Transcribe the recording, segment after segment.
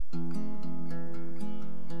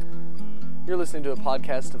You're listening to a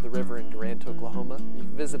podcast of The River in Durant, Oklahoma. You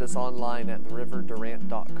can visit us online at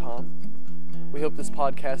theriverdurant.com. We hope this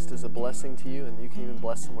podcast is a blessing to you and you can even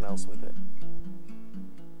bless someone else with it.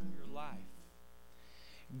 Your life.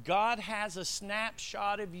 God has a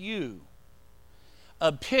snapshot of you,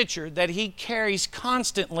 a picture that He carries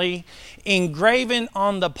constantly engraven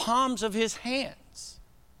on the palms of His hands.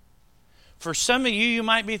 For some of you, you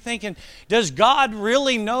might be thinking, does God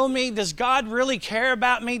really know me? Does God really care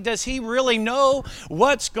about me? Does He really know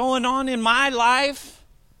what's going on in my life?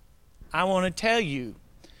 I want to tell you,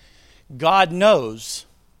 God knows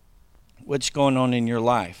what's going on in your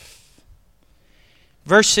life.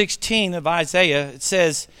 Verse 16 of Isaiah, it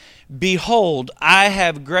says, "Behold, I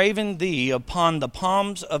have graven thee upon the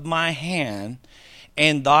palms of my hand,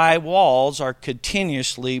 and thy walls are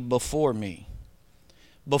continuously before me."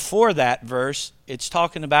 Before that verse, it's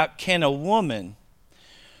talking about, can a woman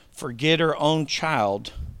forget her own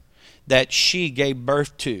child that she gave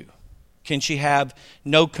birth to? Can she have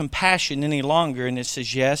no compassion any longer? And it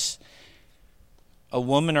says, yes, a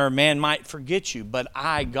woman or a man might forget you, but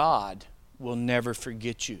I, God, will never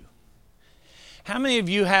forget you. How many of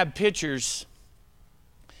you have pictures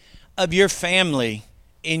of your family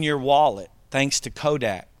in your wallet, thanks to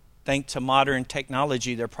Kodak? Thanks to modern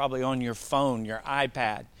technology, they're probably on your phone, your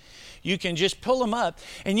iPad. You can just pull them up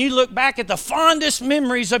and you look back at the fondest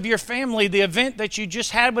memories of your family, the event that you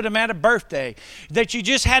just had with them at a birthday, that you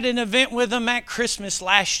just had an event with them at Christmas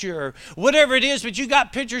last year, or whatever it is, but you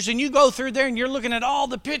got pictures and you go through there and you're looking at all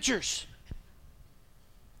the pictures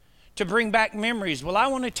to bring back memories. Well, I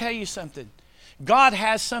want to tell you something. God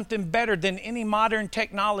has something better than any modern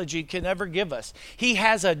technology can ever give us. He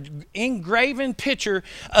has an engraven picture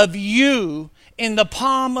of you in the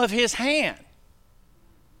palm of His hand.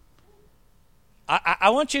 I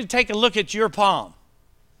want you to take a look at your palm.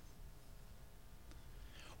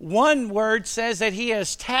 One word says that He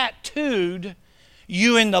has tattooed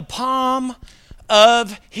you in the palm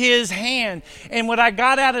of His hand. And what I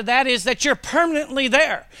got out of that is that you're permanently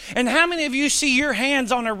there. And how many of you see your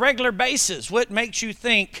hands on a regular basis? What makes you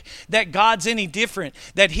think that God's any different,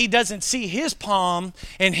 that He doesn't see His palm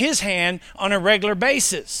and His hand on a regular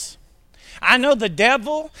basis? I know the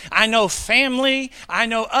devil, I know family, I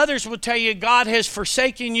know others will tell you God has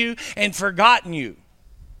forsaken you and forgotten you.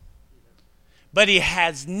 But He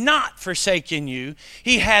has not forsaken you.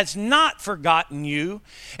 He has not forgotten you.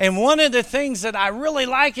 And one of the things that I really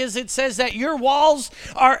like is it says that your walls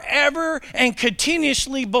are ever and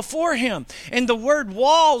continuously before Him. And the word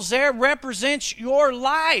walls there represents your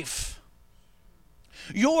life,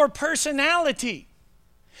 your personality,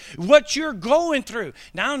 what you're going through.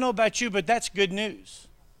 Now, I don't know about you, but that's good news.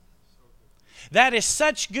 That is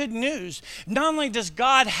such good news. Not only does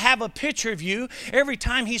God have a picture of you, every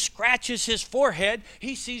time He scratches His forehead,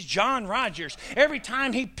 He sees John Rogers. Every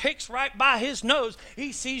time He picks right by His nose,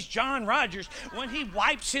 He sees John Rogers. When He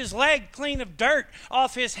wipes His leg clean of dirt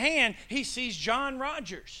off His hand, He sees John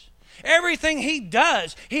Rogers. Everything He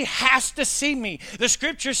does, He has to see me. The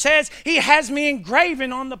scripture says He has me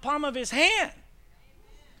engraven on the palm of His hand.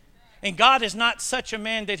 And God is not such a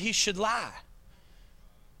man that He should lie.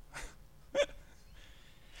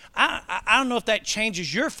 I don't know if that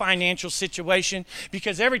changes your financial situation,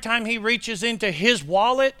 because every time He reaches into His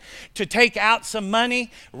wallet to take out some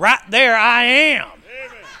money, right there I am.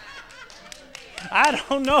 Amen. I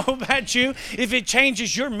don't know about you if it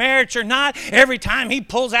changes your marriage or not. Every time He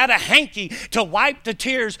pulls out a hanky to wipe the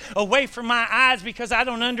tears away from my eyes because I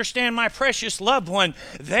don't understand my precious loved one,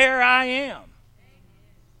 there I am.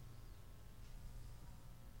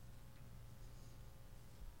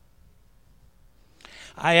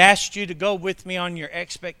 I asked you to go with me on your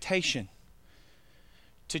expectation,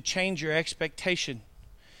 to change your expectation,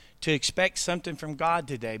 to expect something from God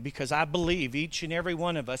today, because I believe each and every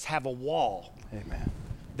one of us have a wall. Amen.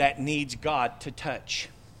 That needs God to touch.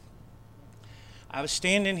 I was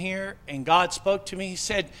standing here and God spoke to me. He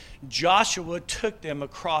said, Joshua took them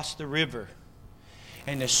across the river.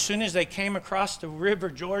 And as soon as they came across the river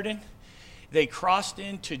Jordan, they crossed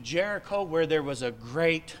into Jericho where there was a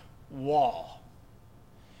great wall.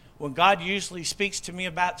 When God usually speaks to me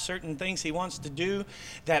about certain things He wants to do,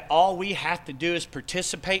 that all we have to do is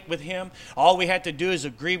participate with Him. All we have to do is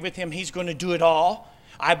agree with Him. He's going to do it all.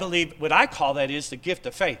 I believe what I call that is the gift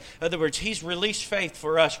of faith. In other words, He's released faith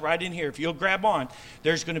for us right in here. If you'll grab on,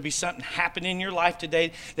 there's going to be something happen in your life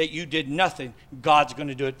today that you did nothing. God's going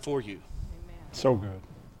to do it for you. Amen. So good.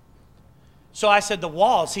 So I said, the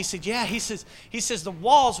walls. He said, yeah. He says the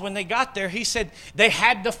walls, when they got there, he said they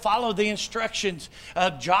had to follow the instructions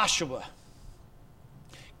of Joshua.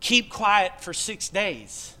 Keep quiet for 6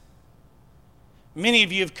 days. Many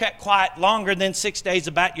of you have kept quiet longer than 6 days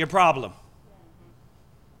about your problem.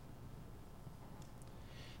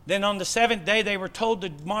 Then on the 7th day, they were told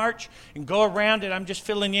to march and go around it. I'm just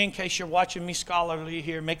filling you in case you're watching me scholarly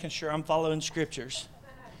here, making sure I'm following scriptures.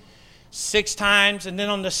 6 times, and then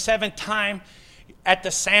on the 7th time, at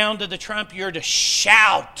the sound of the trump, you're to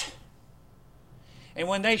shout. And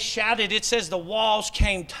when they shouted, it says the walls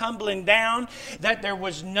came tumbling down, that there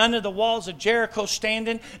was none of the walls of Jericho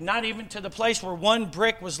standing, not even to the place where one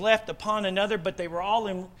brick was left upon another, but they were all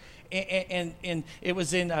in it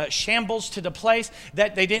was in shambles to the place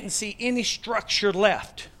that they didn't see any structure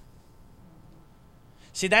left.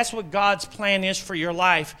 See, that's what God's plan is for your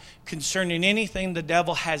life concerning anything the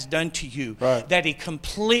devil has done to you. Right. That he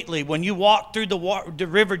completely, when you walk through the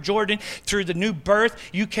river Jordan, through the new birth,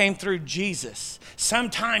 you came through Jesus.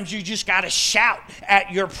 Sometimes you just got to shout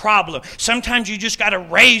at your problem. Sometimes you just got to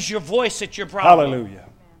raise your voice at your problem. Hallelujah.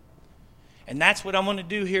 And that's what I'm going to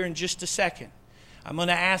do here in just a second. I'm going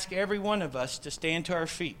to ask every one of us to stand to our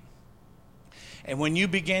feet. And when you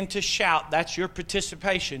begin to shout, that's your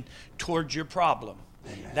participation towards your problem.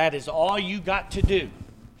 Amen. That is all you got to do.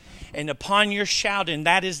 And upon your shouting,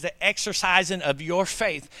 that is the exercising of your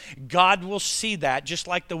faith. God will see that, just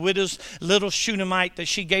like the widow's little Shunammite that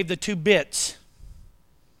she gave the 2 bits.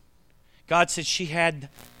 God said she had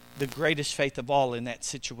the greatest faith of all in that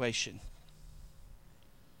situation.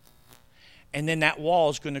 And then that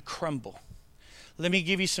wall is going to crumble. Let me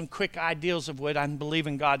give you some quick ideas of what I'm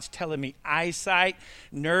believing God's telling me. Eyesight,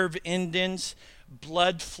 nerve endings,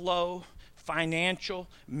 blood flow, financial,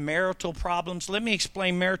 marital problems. Let me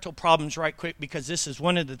explain marital problems right quick, because this is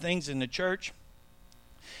one of the things in the church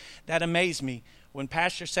that amazed me. When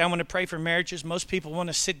pastors say, I want to pray for marriages, most people want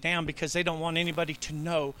to sit down because they don't want anybody to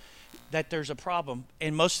know that there's a problem.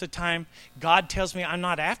 And most of the time, God tells me I'm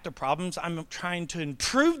not after problems. I'm trying to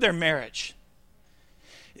improve their marriage.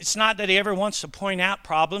 It's not that he ever wants to point out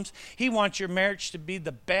problems. He wants your marriage to be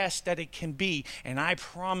the best that it can be. And I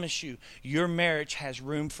promise you, your marriage has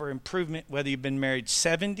room for improvement, whether you've been married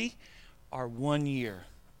 70 or 1 year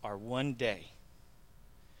or 1 day.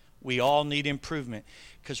 We all need improvement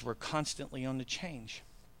because we're constantly on the change.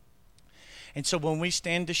 And so when we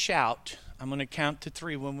stand to shout, I'm going to count to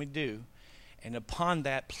 3 when we do. And upon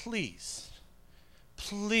that, please,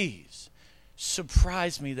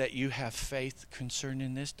 surprise me that you have faith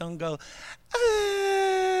concerning this. Don't go,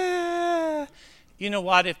 ah. You know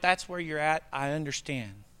what? If that's where you're at, I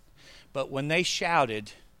understand. But when they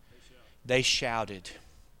shouted, they shouted.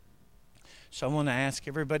 So I want to ask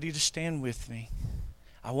everybody to stand with me.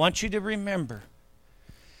 I want you to remember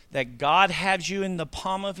that God has you in the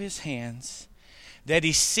palm of his hands, that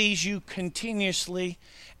he sees you continuously,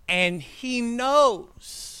 and he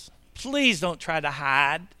knows. Please don't try to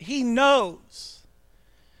hide. He knows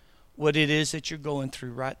what it is that you're going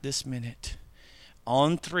through right this minute.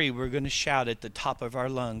 On 3, we're going to shout at the top of our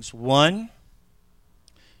lungs. 1,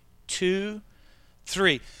 2,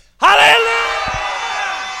 3. Hallelujah!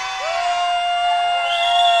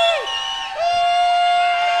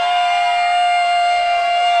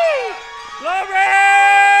 Glory!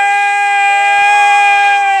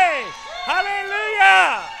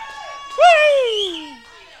 Hallelujah! Woo!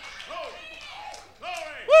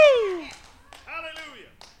 Woo! Hallelujah.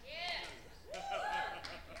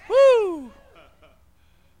 Woo!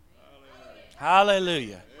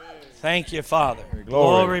 Hallelujah. Thank you, Father.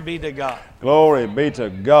 Glory be to God. Glory be to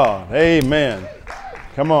God. Amen.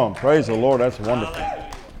 Come on. Praise the Lord. That's wonderful.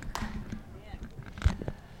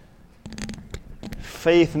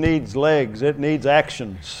 Faith needs legs. It needs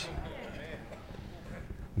actions.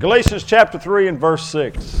 Galatians chapter 3 and verse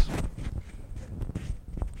 6.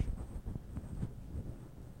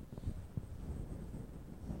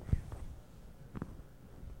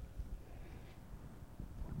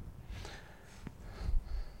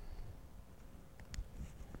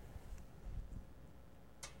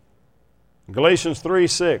 Galatians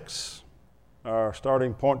 3:6, our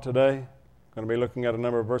starting point today. Going to be looking at a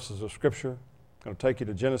number of verses of Scripture. Going to take you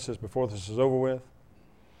to Genesis before this is over with.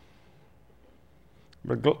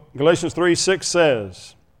 But Galatians 3:6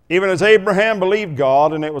 says, even as Abraham believed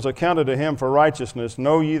God, and it was accounted to him for righteousness,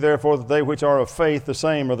 know ye therefore that they which are of faith, the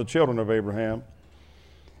same are the children of Abraham.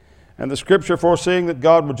 And the Scripture, foreseeing that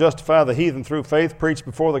God would justify the heathen through faith, preached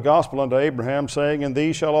before the gospel unto Abraham, saying, in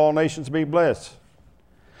thee shall all nations be blessed.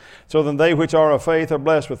 So then they which are of faith are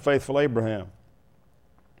blessed with faithful Abraham.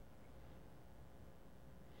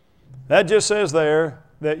 That just says there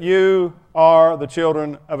that you are the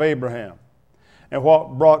children of Abraham. And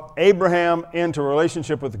what brought Abraham into a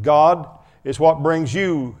relationship with God is what brings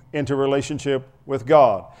you into relationship with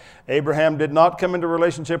God. Abraham did not come into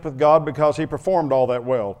relationship with God because he performed all that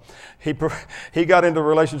well. He got into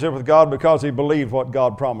relationship with God because he believed what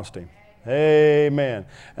God promised him. Amen.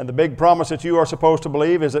 And the big promise that you are supposed to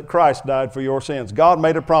believe is that Christ died for your sins. God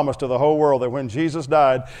made a promise to the whole world that when Jesus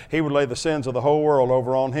died, He would lay the sins of the whole world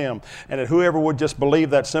over on Him. And that whoever would just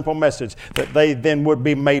believe that simple message, that they then would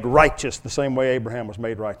be made righteous the same way Abraham was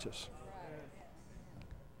made righteous.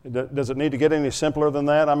 Does it need to get any simpler than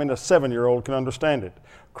that? I mean, a 7-year-old can understand it.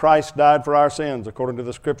 Christ died for our sins according to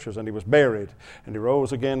the Scriptures, and He was buried, and He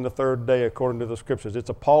rose again the third day according to the Scriptures. It's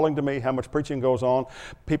appalling to me how much preaching goes on.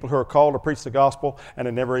 People who are called to preach the gospel, and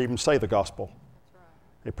they never even say the gospel. Right.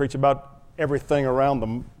 They preach about everything around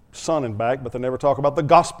the sun and back, but they never talk about the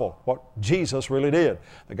gospel, what Jesus really did.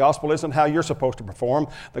 The gospel isn't how you're supposed to perform.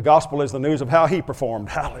 The gospel is the news of how He performed.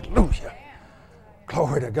 Hallelujah.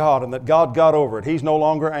 Glory to God, and that God got over it. He's no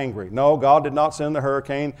longer angry. No, God did not send the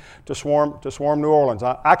hurricane to swarm New Orleans.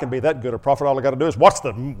 I can be that good a prophet. All I got to do is watch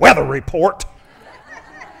the weather report.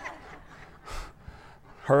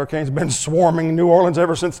 Hurricanes been swarming New Orleans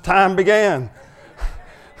ever since time began.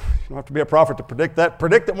 You don't have to be a prophet to predict that.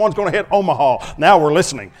 Predict that one's going to hit Omaha. Now we're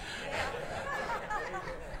listening.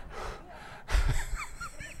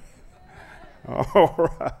 All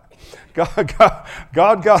right.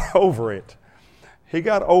 God got over it. He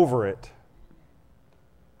got over it.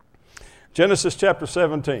 Genesis chapter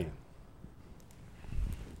 17.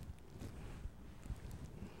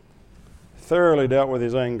 Thoroughly dealt with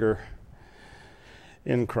his anger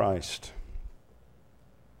in Christ.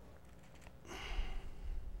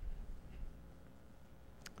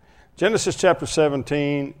 Genesis chapter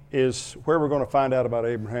 17 is where we're going to find out about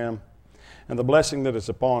Abraham and the blessing that is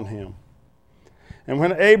upon him. And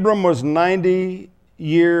when Abram was 90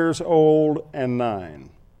 years old and 9,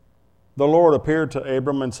 the Lord appeared to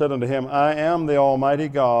Abram and said unto him, I am the Almighty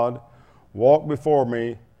God. Walk before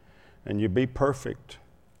me, and you be perfect.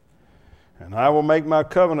 And I will make my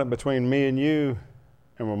covenant between me and you,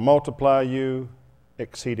 and will multiply you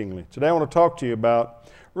exceedingly. Today I want to talk to you about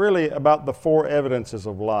the 4 evidences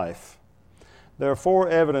of life. There are 4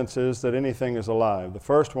 evidences that anything is alive. The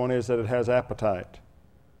first one is that it has appetite.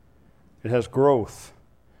 It has growth.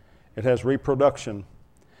 It has reproduction,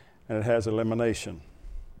 and it has elimination.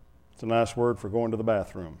 It's a nice word for going to the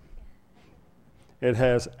bathroom. It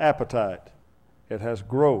has appetite. It has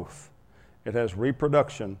growth. It has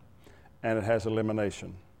reproduction, and it has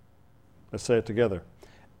elimination. Let's say it together.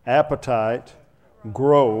 Appetite,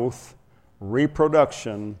 growth,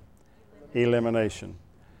 reproduction, elimination.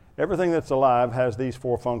 Everything that's alive has these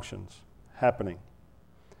 4 functions happening.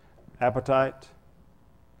 Appetite,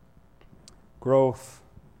 growth,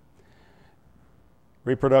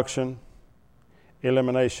 reproduction,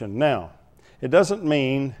 elimination. Now, it doesn't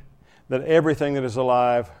mean that everything that is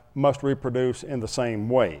alive must reproduce in the same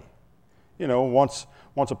way. You know, once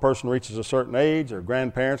a person reaches a certain age, their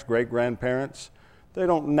grandparents, great-grandparents, they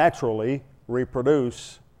don't naturally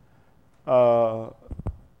reproduce children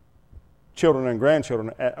and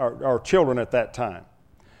grandchildren or children at that time.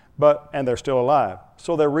 And they're still alive.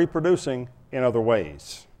 So they're reproducing in other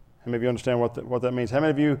ways. How many of you understand what that means? How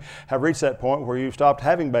many of you have reached that point where you've stopped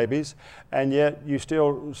having babies and yet you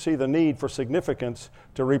still see the need for significance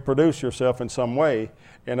to reproduce yourself in some way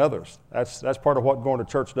in others? That's part of what going to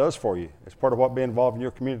church does for you. It's part of what being involved in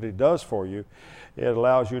your community does for you. It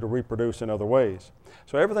allows you to reproduce in other ways.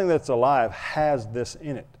 So everything that's alive has this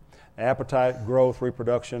in it. Appetite, growth,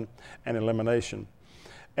 reproduction, and elimination.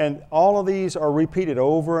 And all of these are repeated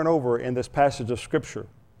over and over in this passage of Scripture.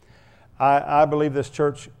 I believe this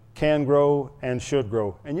church can grow and should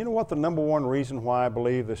grow. And you know what the number one reason why I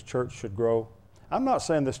believe this church should grow? I'm not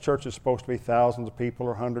saying this church is supposed to be thousands of people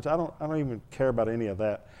or hundreds. I don't even care about any of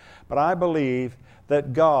that. But I believe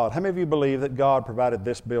that God, how many of you believe that God provided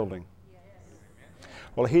this building? Yes.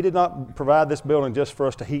 Well, He did not provide this building just for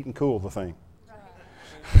us to heat and cool the thing.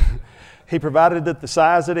 He provided it the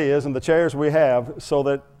size it is and the chairs we have so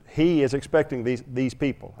that He is expecting these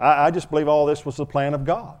people. I just believe all this was the plan of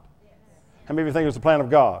God. How many of you think it was the plan of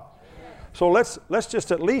God? So let's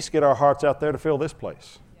just at least get our hearts out there to fill this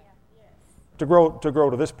place, to grow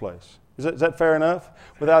to this place. Is that fair enough?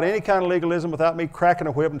 Without any kind of legalism, without me cracking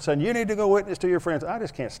a whip and saying, you need to go witness to your friends. I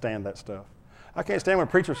just can't stand that stuff. I can't stand when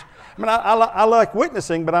preachers, I like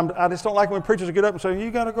witnessing, but I just don't like when preachers get up and say, you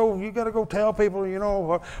got to go tell people, you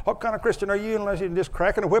know, what kind of Christian are you, unless you're just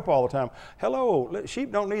cracking a whip all the time. Hello,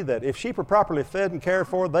 sheep don't need that. If sheep are properly fed and cared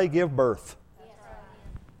for, they give birth.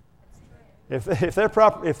 If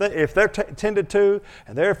they're tended to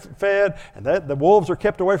and they're fed and the wolves are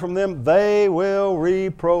kept away from them, they will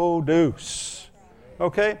reproduce.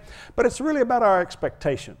 okay? But it's really about our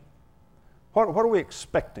expectation. What are we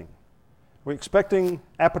expecting? Are we expecting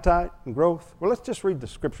appetite and growth? Well, let's just read the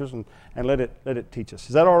scriptures and let it teach us.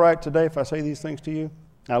 Is that all right today if I say these things to you?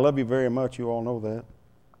 I love you very much. You all know that.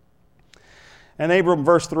 And Abram,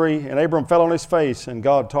 verse 3, and Abram fell on his face, and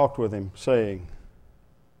God talked with him, saying,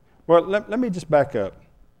 well, let me just back up.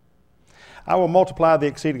 I will multiply the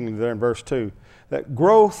exceedingly there in verse 2. That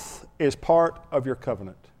growth is part of your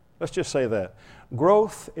covenant. Let's just say that.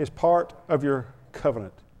 Growth is part of your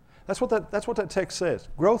covenant. That's what that text says.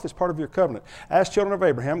 Growth is part of your covenant. As children of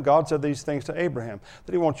Abraham, God said these things to Abraham,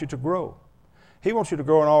 that He wants you to grow. He wants you to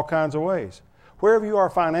grow in all kinds of ways. Wherever you are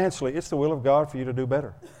financially, it's the will of God for you to do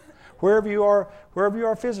better. Wherever you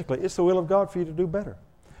are physically, it's the will of God for you to do better.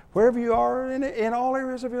 Wherever you are in all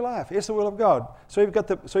areas of your life, it's the will of God. So you've got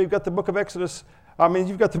the book of Exodus. I mean,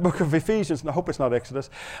 you've got the book of Ephesians. I hope it's not Exodus.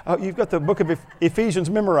 You've got the book of Ephesians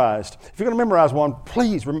memorized. If you're going to memorize one,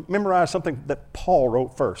 please memorize something that Paul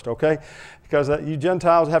wrote first, okay? Because you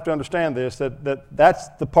Gentiles have to understand this, that's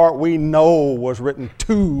the part we know was written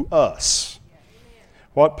to us.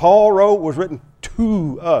 What Paul wrote was written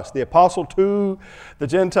to us. The apostle to the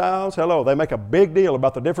Gentiles. Hello, they make a big deal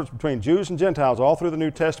about the difference between Jews and Gentiles all through the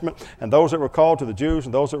New Testament, and those that were called to the Jews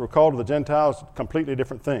and those that were called to the Gentiles, completely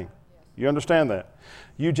different thing. You understand that?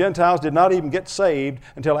 You Gentiles did not even get saved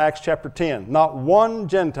until Acts chapter 10. Not one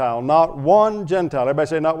Gentile, not one Gentile. Everybody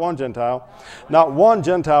say not one Gentile. Not one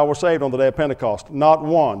Gentile was saved on the day of Pentecost. Not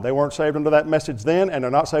one. They weren't saved under that message then, and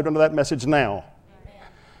they're not saved under that message now.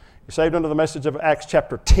 You're saved under the message of Acts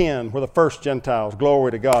chapter 10, where the first Gentiles,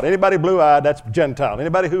 glory to God. Anybody blue-eyed, that's Gentile.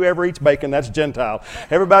 Anybody who ever eats bacon, that's Gentile.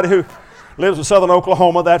 Everybody who lives in southern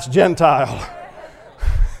Oklahoma, that's Gentile.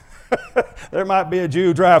 There might be a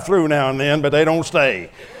Jew drive through now and then, but they don't stay.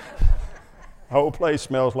 The whole place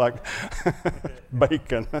smells like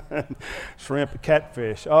bacon, shrimp,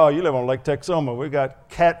 catfish. Oh, you live on Lake Texoma. We got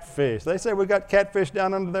catfish. They say we got catfish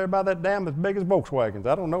down under there by that dam as big as Volkswagens.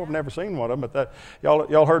 I don't know. I've never seen one of them, but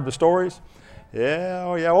y'all heard the stories? Yeah,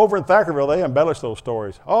 oh yeah. Over in Thackerville, they embellish those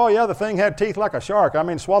stories. Oh yeah, the thing had teeth like a shark. I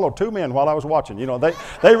mean, swallowed 2 men while I was watching. You know, they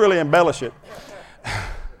really embellish it.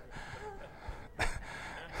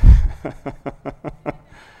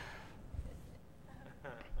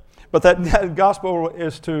 But that gospel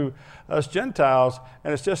is to us Gentiles,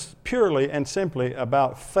 and it's just purely and simply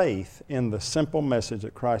about faith in the simple message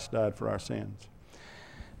that Christ died for our sins.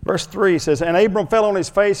 Verse 3 says, and Abram fell on his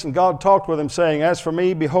face, and God talked with him, saying, as for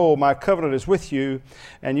me, behold, my covenant is with you,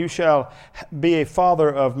 and you shall be a father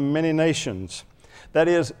of many nations. That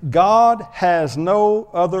is, God has no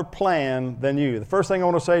other plan than you. The first thing I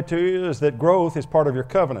want to say to you is that growth is part of your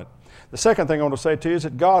covenant. The second thing I want to say to you is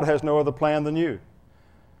that God has no other plan than you.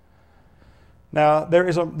 Now, there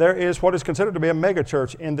is what is considered to be a mega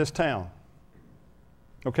church in this town.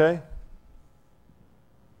 Okay?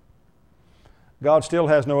 God still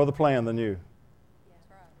has no other plan than you.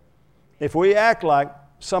 If we act like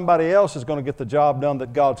somebody else is going to get the job done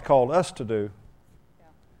that God's called us to do,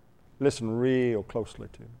 listen real closely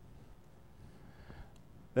to,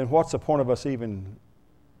 then what's the point of us even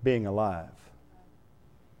being alive?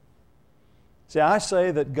 See, I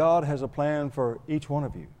say that God has a plan for each one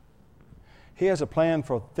of you. He has a plan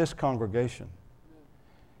for this congregation.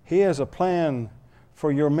 He has a plan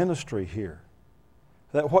for your ministry here.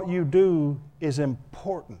 That what you do is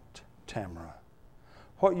important, Tamara.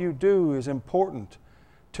 What you do is important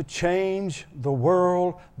to change the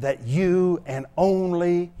world that you and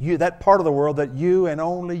only you, that part of the world that you and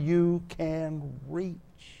only you can reach.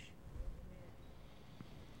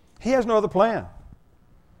 He has no other plan.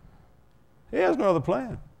 He has no other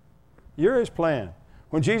plan. You're His plan.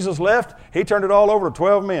 When Jesus left, He turned it all over to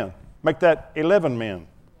 12 men. Make that 11 men.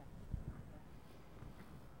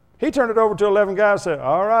 He turned it over to 11 guys and said,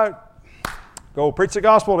 all right, go preach the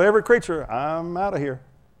gospel to every creature. I'm out of here.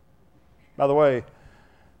 By the way,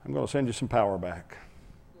 I'm going to send you some power back.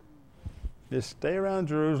 Just stay around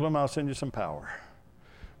Jerusalem, I'll send you some power.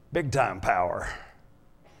 Big time power.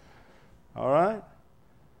 All right?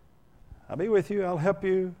 I'll be with you, I'll help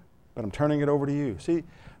you, but I'm turning it over to you. See,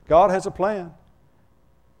 God has a plan.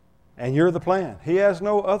 And you're the plan. He has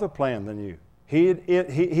no other plan than you.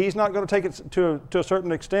 He's not going to take it to a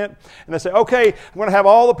certain extent and they say, okay, I'm going to have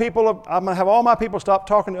all my people stop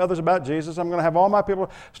talking to others about Jesus. I'm going to have all my people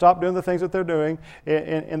stop doing the things that they're doing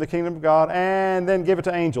in the kingdom of God and then give it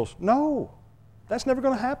to angels. No, that's never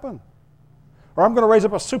going to happen. Or I'm going to raise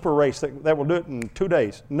up a super race that will do it in 2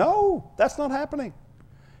 days. No, that's not happening.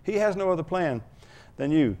 He has no other plan than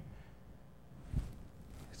you.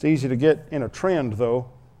 It's easy to get in a trend, though.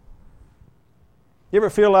 You ever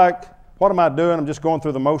feel like, what am I doing? I'm just going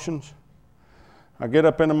through the motions. I get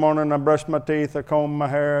up in the morning, I brush my teeth, I comb my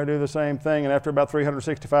hair, I do the same thing, and after about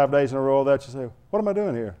 365 days in a row of that, you say, what am I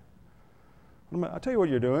doing here? I tell you what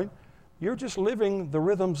you're doing. You're just living the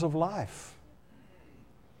rhythms of life.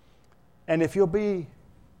 And if you'll be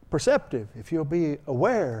perceptive, if you'll be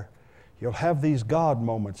aware, you'll have these God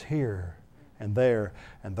moments here and there,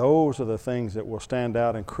 and those are the things that will stand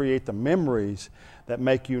out and create the memories that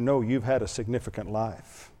make you know you've had a significant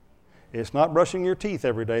life. It's not brushing your teeth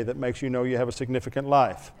every day that makes you know you have a significant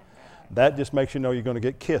life. That just makes you know you're going to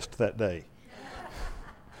get kissed that day.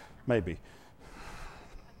 Maybe.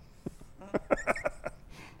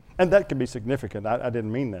 And that could be significant. I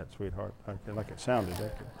didn't mean that, sweetheart, like it sounded.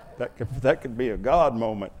 That could be a God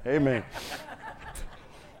moment. Amen.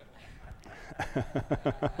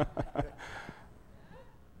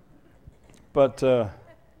 But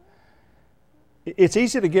it's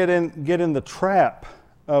easy to get in the trap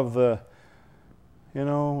of the,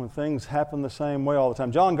 when things happen the same way all the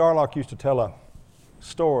time. John Garlock used to tell a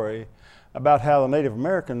story about how the Native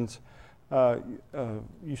Americans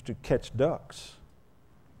used to catch ducks.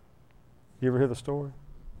 You ever hear the story?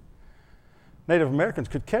 Native Americans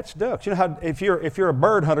could catch ducks. You know how if you're a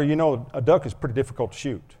bird hunter, you know a duck is pretty difficult to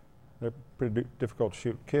shoot. They're pretty difficult to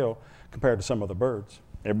shoot and kill compared to some other birds.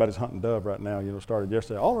 Everybody's hunting dove right now, started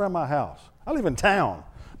yesterday. All around my house. I live in town.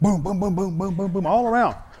 Boom, boom, boom, boom, boom, boom, boom, all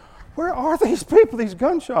around. Where are these people, these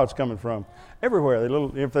gunshots coming from? Everywhere.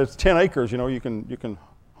 If there's 10 acres, you can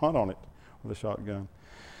hunt on it with a shotgun.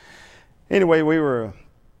 Anyway,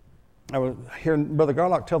 I was hearing Brother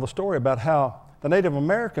Garlock tell the story about how the Native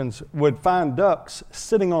Americans would find ducks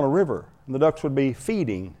sitting on a river, and the ducks would be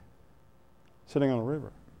feeding, sitting on a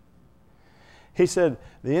river. He said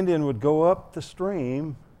the Indian would go up the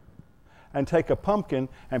stream and take a pumpkin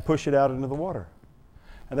and push it out into the water.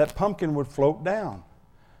 And that pumpkin would float down.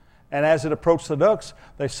 And as it approached the ducks,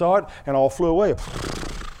 they saw it and all flew away.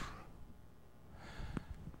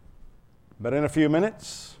 But in a few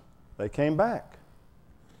minutes, they came back.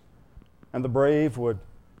 And the brave would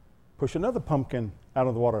push another pumpkin out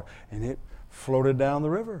of the water, and it floated down the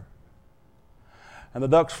river. And the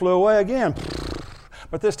ducks flew away again.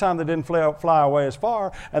 But this time they didn't fly away as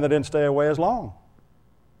far, and they didn't stay away as long.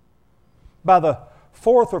 By the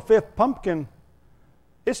fourth or fifth pumpkin,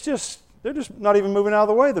 they're just not even moving out of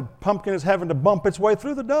the way. The pumpkin is having to bump its way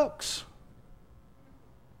through the ducks.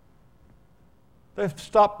 They've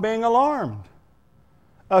stopped being alarmed.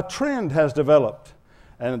 A trend has developed,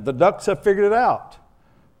 and the ducks have figured it out.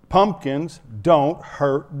 Pumpkins don't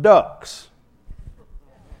hurt ducks.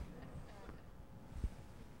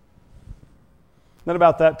 Then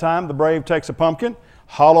about that time, the brave takes a pumpkin,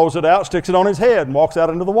 hollows it out, sticks it on his head, and walks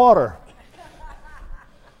out into the water.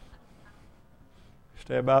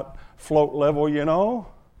 Stay about float level,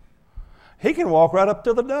 He can walk right up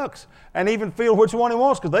to the ducks and even feel which one he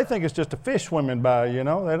wants because they think it's just a fish swimming by, They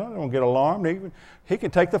don't get alarmed. He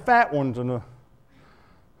can take the fat ones and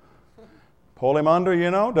pull him under,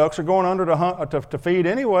 Ducks are going under to feed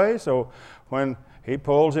anyway, so when he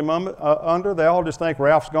pulls him under, they all just think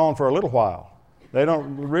Ralph's gone for a little while. They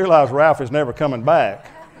don't realize Ralph is never coming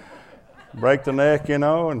back. Break the neck,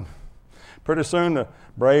 and pretty soon the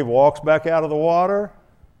brave walks back out of the water.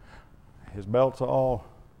 His belt's all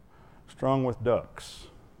strung with ducks.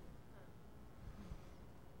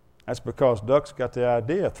 That's because ducks got the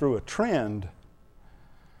idea through a trend,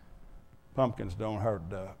 pumpkins don't hurt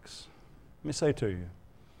ducks. Let me say to you,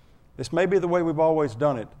 this may be the way we've always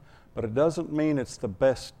done it, but it doesn't mean it's the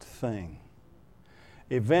best thing.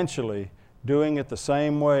 Eventually, doing it the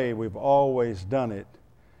same way we've always done it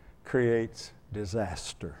creates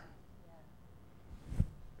disaster.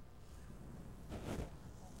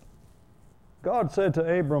 God said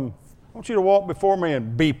to Abram, I want you to walk before me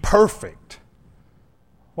and be perfect.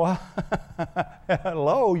 Well,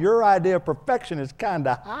 hello, your idea of perfection is kind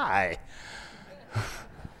of high.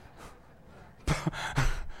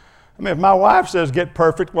 If my wife says get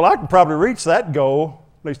perfect, well, I can probably reach that goal,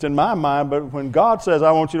 at least in my mind, but when God says,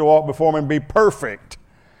 I want you to walk before me and be perfect,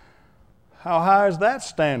 how high is that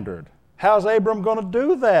standard? How's Abram going to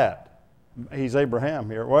do that? He's Abraham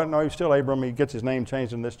here. Well, no, he's still Abram. He gets his name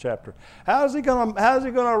changed in this chapter. How's he going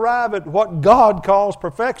to arrive at what God calls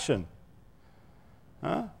perfection?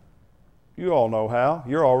 Huh? You all know how.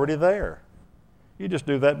 You're already there. You just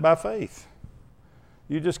do that by faith.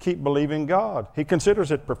 You just keep believing God. He considers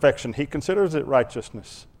it perfection. He considers it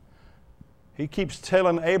righteousness. He keeps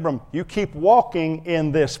telling Abram, you keep walking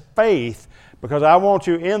in this faith because I want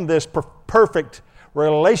you in this perfect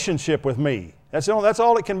relationship with me. That's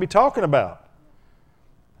all it can be talking about.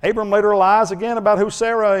 Abram later lies again about who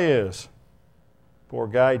Sarah is. Poor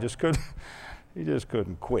guy, he just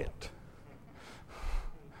couldn't quit.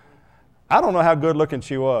 I don't know how good looking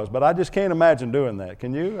she was, but I just can't imagine doing that.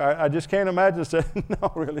 Can you? I just can't imagine saying, no,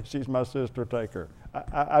 really, she's my sister, take her.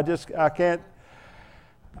 I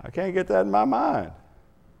can't get that in my mind.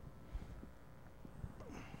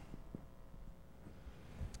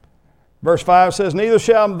 Verse 5 says, neither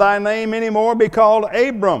shall thy name any more be called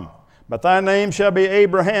Abram, but thy name shall be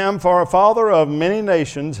Abraham, for a father of many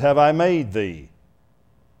nations have I made thee.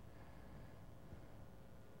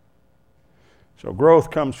 So growth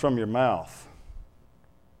comes from your mouth.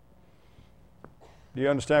 Do you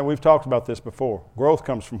understand? We've talked about this before. Growth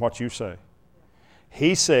comes from what you say.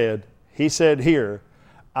 He said here,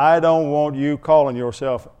 I don't want you calling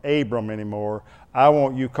yourself Abram anymore. I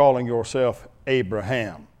want you calling yourself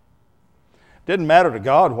Abraham. Didn't matter to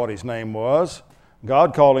God what his name was.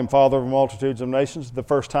 God called him father of multitudes of nations. The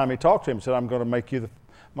first time he talked to him, he said, I'm going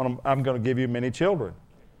to give you many children.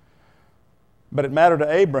 But it mattered to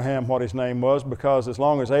Abraham what his name was, because as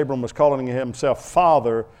long as Abram was calling himself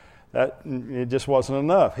father, it just wasn't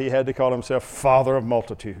enough. He had to call himself father of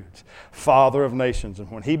multitudes, father of nations. And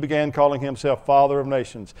when he began calling himself father of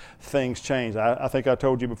nations, things changed. I think I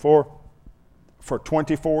told you before, for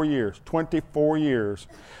 24 years,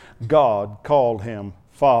 God called him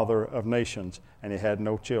father of nations, and he had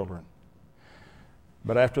no children.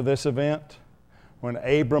 But after this event, when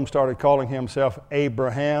Abram started calling himself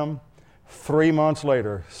Abraham, 3 months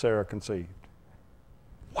later, Sarah conceived.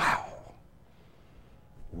 Wow.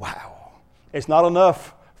 It's not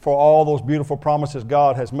enough for all those beautiful promises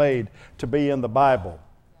God has made to be in the Bible.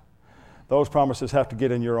 Those promises have to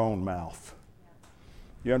get in your own mouth.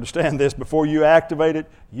 You understand this? Before you activate it,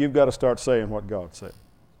 you've got to start saying what God said.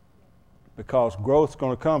 Because growth's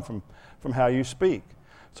going to come from how you speak.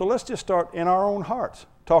 So let's just start in our own hearts,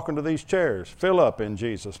 talking to these chairs. Fill up in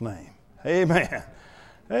Jesus' name. Amen.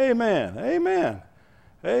 Amen. Amen.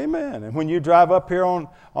 Amen. And when you drive up here on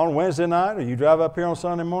Wednesday night, or you drive up here on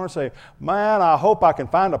Sunday morning, say, man, I hope I can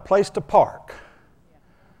find a place to park.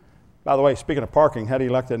 By the way, speaking of parking, how do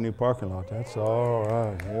you like that new parking lot? That's all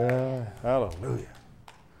right. Yeah. Hallelujah.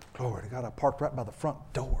 Glory to God. I parked right by the front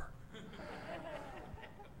door.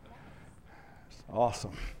 It's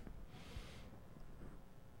awesome.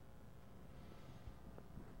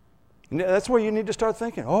 And that's where you need to start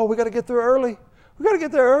thinking, oh, we got to get there early. We got to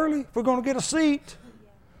get there early if we're going to get a seat.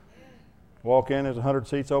 Walk in, there's 100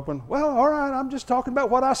 seats open. Well, all right, I'm just talking about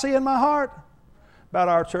what I see in my heart about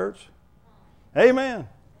our church. Amen.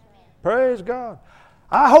 Praise God.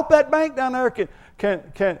 I hope that bank down there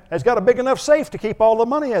has got a big enough safe to keep all the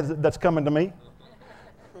money that's coming to me.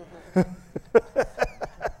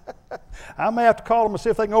 I may have to call them and see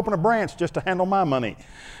if they can open a branch just to handle my money.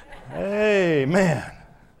 Amen.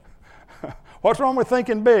 What's wrong with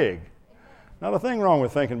thinking big? Not a thing wrong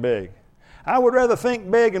with thinking big. I would rather think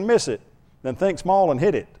big and miss it than think small and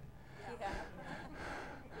hit it.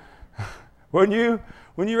 Wouldn't you?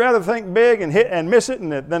 Wouldn't you rather think big and miss it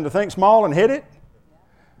than to think small and hit it?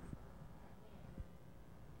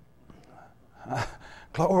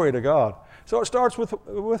 Glory to God. So it starts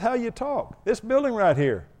with how you talk. This building right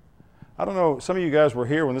here. I don't know, some of you guys were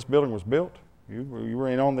here when this building was built. You were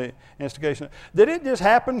in on the instigation. Did it just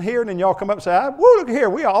happen here and then y'all come up and say, whoa, look here,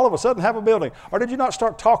 we all of a sudden have a building? Or did you not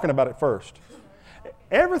start talking about it first?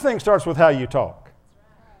 Everything starts with how you talk.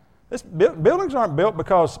 Buildings aren't built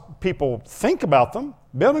because people think about them.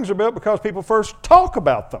 Buildings are built because people first talk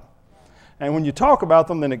about them. And when you talk about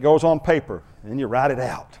them, then it goes on paper and you write it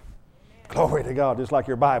out. Glory to God, just like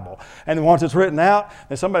your Bible. And once it's written out,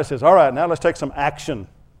 then somebody says, all right, now let's take some action.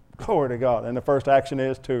 Glory to God. And the first action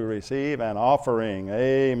is to receive an offering.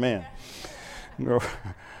 Amen.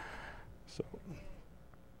 So,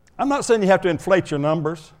 I'm not saying you have to inflate your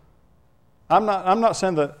numbers. I'm not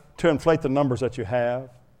saying to inflate the numbers that you have.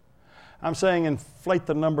 I'm saying inflate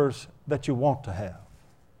the numbers that you want to have.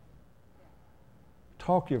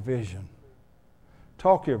 Talk your vision.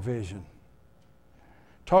 Talk your vision.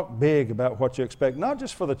 Talk big about what you expect, not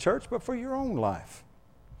just for the church, but for your own life.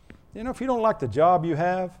 You know, if you don't like the job you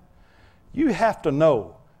have to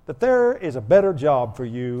know that there is a better job for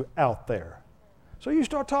you out there. So you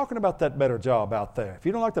start talking about that better job out there. If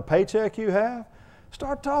you don't like the paycheck you have,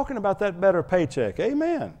 start talking about that better paycheck.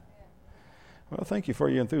 Amen. Well, thank you for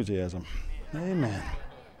your enthusiasm. Amen.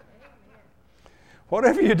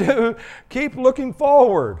 Whatever you do, keep looking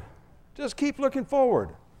forward. Just keep looking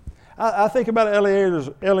forward. I think about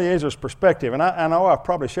Eliezer's perspective, and I know I've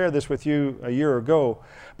probably shared this with you a year ago,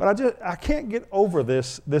 but I can't get over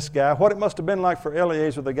this guy, what it must have been like for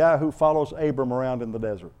Eliezer, the guy who follows Abram around in the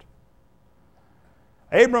desert.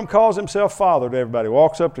 Abram calls himself father to everybody,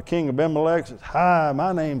 walks up to King Abimelech, says, hi,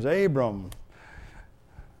 my name's Abram.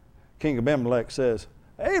 King Abimelech says,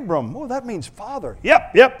 Abram, oh, that means father.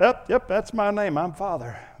 Yep, that's my name. I'm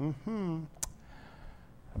father.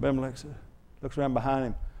 Abimelech looks around behind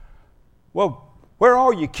him. Well, where are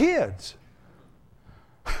all your kids?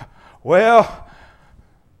 Well,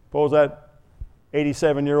 pulls that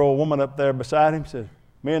 87-year-old woman up there beside him, says,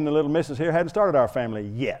 me and the little missus here hadn't started our family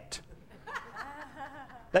yet.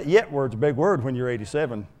 That yet word's a big word when you're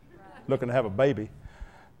 87, looking to have a baby.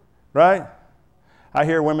 Right? I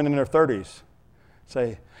hear women in their 30s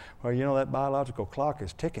say, well, you know, that biological clock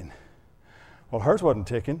is ticking. Well, hers wasn't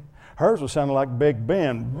ticking. Hers was sounding like Big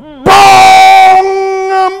Ben. Bong!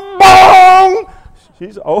 Bong!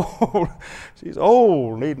 She's old. She's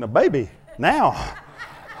old, needing a baby now.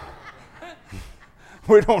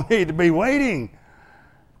 We don't need to be waiting.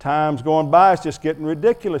 Time's going by, it's just getting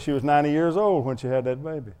ridiculous. She was 90 years old when she had that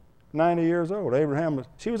baby. 90 years old.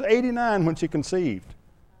 She was 89 when she conceived.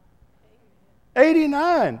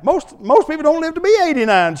 89. Most people don't live to be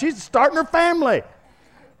 89. She's starting her family.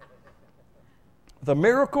 The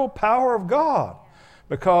miracle power of God.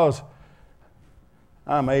 Because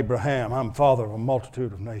I'm Abraham. I'm father of a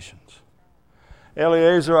multitude of nations.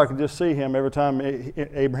 Eliezer, I can just see him every time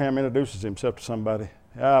Abraham introduces himself to somebody.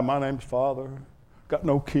 My name's Father. Got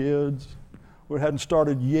no kids. We hadn't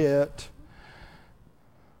started yet.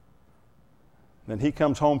 Then he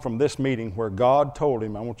comes home from this meeting where God told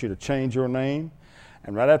him, I want you to change your name.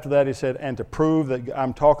 And right after that he said, and to prove that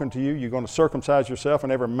I'm talking to you, you're going to circumcise yourself,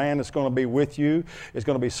 and every man that's going to be with you is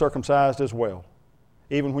going to be circumcised as well.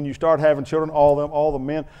 Even when you start having children, all the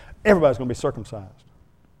men, everybody's going to be circumcised.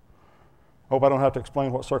 Hope I don't have to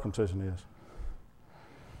explain what circumcision is.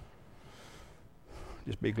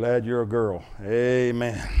 Just be glad you're a girl.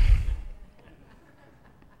 Amen.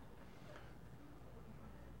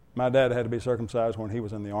 My dad had to be circumcised when he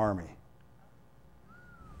was in the army.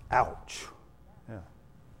 Ouch. Yeah.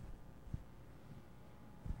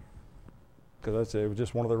 Because it was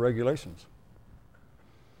just one of the regulations.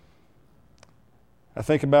 I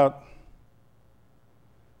think about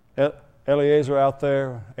Eliezer out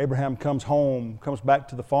there. Abraham comes home, comes back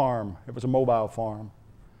to the farm. It was a mobile farm.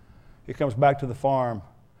 He comes back to the farm.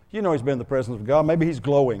 You know he's been in the presence of God. Maybe he's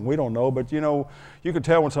glowing. We don't know. But, you know, you can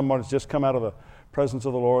tell when someone's just come out of the presence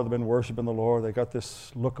of the Lord, they've been worshiping the Lord, they got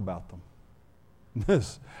this look about them.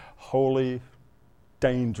 This holy,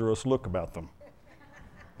 dangerous look about them.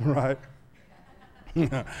 Right?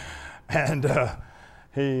 And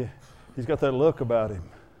he's got that look about him.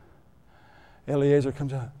 Eliezer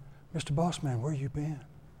comes out, Mr. Bossman, where you been?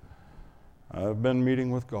 I've been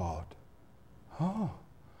meeting with God. Oh,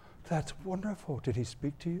 that's wonderful. Did he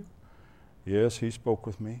speak to you? Yes, he spoke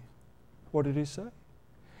with me. What did he say?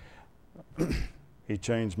 He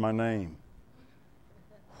changed my name.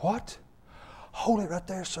 What? Hold it right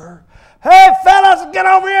there, sir. Hey, fellas, get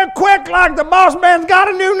over here quick like the boss man's got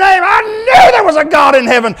a new name. I knew there was a God in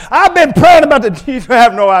heaven. I've been praying about it. You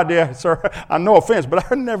have no idea, sir. No offense, but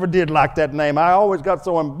I never did like that name. I always got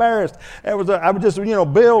so embarrassed. I was just,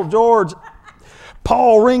 Bill, George,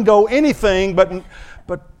 Paul, Ringo, anything, but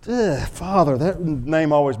Father, that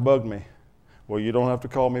name always bugged me. Well, you don't have to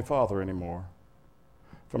call me Father anymore.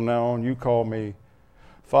 From now on, you call me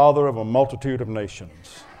Father of a multitude of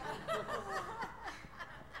nations.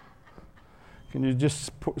 Can you just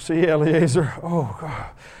see Eliezer? Oh, God.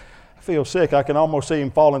 I feel sick. I can almost see him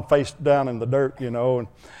falling face down in the dirt, and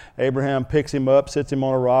Abraham picks him up, sits him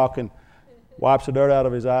on a rock, and wipes the dirt out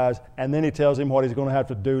of his eyes, and then he tells him what he's going to have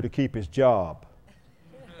to do to keep his job.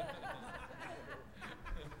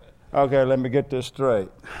 Okay, let me get this straight.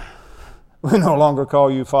 We no longer call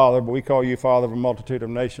you Father, but we call you Father of a multitude of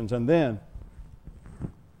nations. And then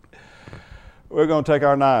we're going to take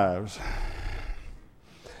our knives.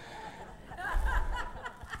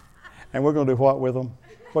 And we're going to do what with them?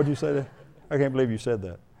 What did you say there? I can't believe you said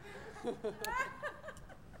that.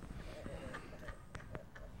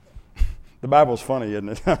 The Bible's funny, isn't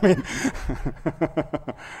it? I mean,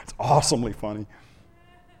 it's awesomely funny.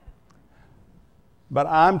 But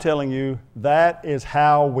I'm telling you, that is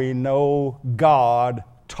how we know God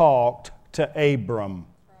talked to Abram.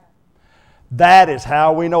 That is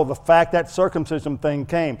how we know the fact that circumcision thing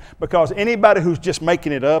came. Because anybody who's just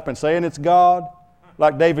making it up and saying it's God,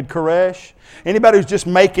 like David Koresh, anybody who's just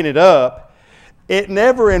making it up, it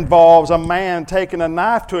never involves a man taking a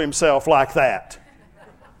knife to himself like that.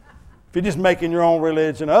 If you're just making your own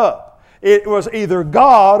religion up. It was either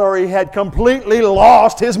God or he had completely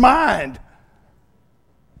lost his mind.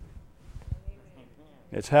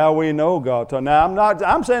 It's how we know God. Now,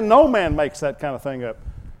 I'm saying no man makes that kind of thing up.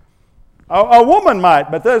 A woman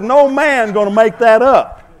might, but there's no man going to make that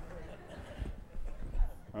up.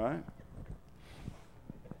 All right?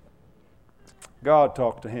 God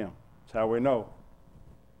talked to him. That's how we know.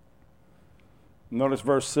 Notice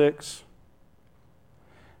verse 6.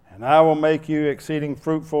 And I will make you exceeding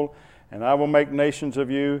fruitful, and I will make nations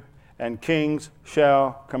of you, and kings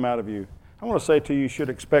shall come out of you. I want to say to you, you should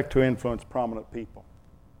expect to influence prominent people.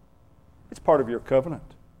 It's part of your covenant.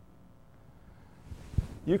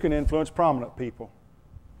 You can influence prominent people.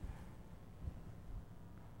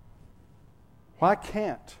 Why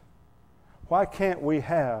can't we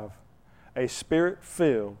have a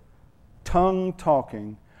spirit-filled,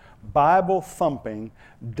 tongue-talking, Bible-thumping,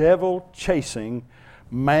 devil-chasing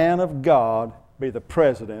man of God be the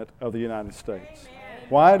President of the United States? Amen.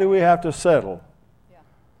 Why do we have to settle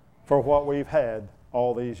for what we've had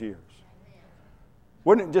all these years?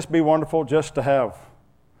 Wouldn't it just be wonderful just to have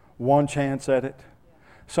one chance at it?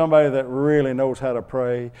 Somebody that really knows how to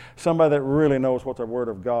pray, somebody that really knows what the Word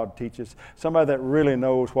of God teaches, somebody that really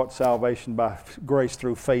knows what salvation by grace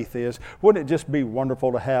through faith is. Wouldn't it just be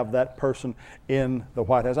wonderful to have that person in the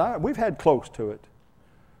White House? We've had close to it.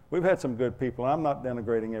 We've had some good people. I'm not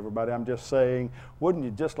denigrating everybody. I'm just saying, wouldn't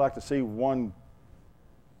you just like to see one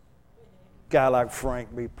guy like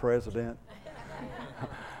Frank be president?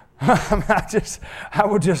 I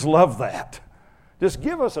would just love that. Just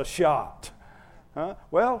give us a shot.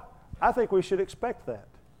 Well, I think we should expect that.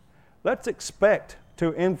 Let's expect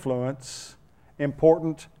to influence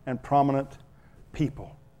important and prominent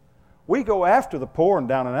people. We go after the poor and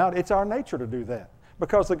down and out. It's our nature to do that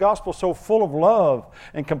because the gospel's so full of love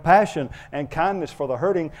and compassion and kindness for the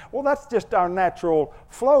hurting. Well, that's just our natural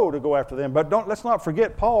flow to go after them. But let's not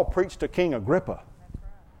forget, Paul preached to King Agrippa.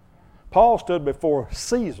 Paul stood before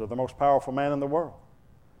Caesar, the most powerful man in the world.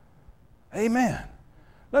 Amen.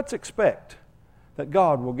 Let's expect that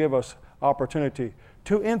God will give us opportunity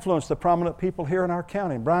to influence the prominent people here in our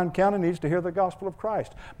county. Bryan County needs to hear the gospel of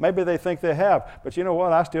Christ. Maybe they think they have, but you know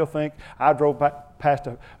what? I still think I drove past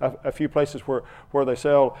a few places where they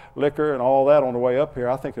sell liquor and all that on the way up here.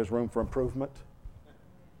 I think there's room for improvement.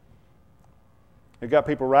 You've got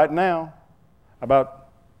people right now, about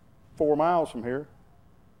 4 miles from here,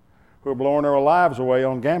 who are blowing their lives away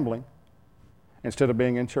on gambling instead of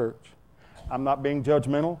being in church. I'm not being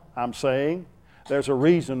judgmental. I'm saying there's a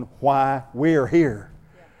reason why we're here.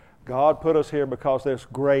 God put us here because there's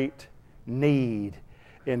great need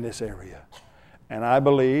in this area. And I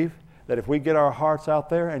believe that if we get our hearts out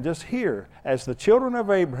there and just hear, as the children of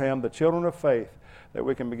Abraham, the children of faith, that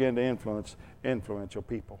we can begin to influence influential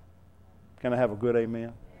people. Can I have a good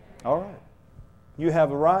amen? All right. You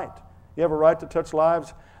have a right. You have a right to touch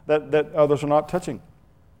lives that others are not touching.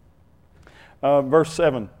 Verse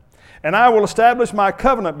 7. And I will establish my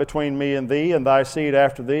covenant between me and thee and thy seed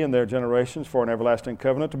after thee and their generations for an everlasting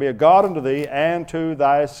covenant, to be a God unto thee and to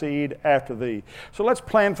thy seed after thee. So let's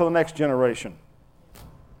plan for the next generation.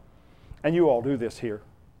 And you all do this here.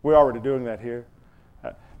 We're already doing that here.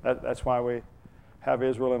 That's why we have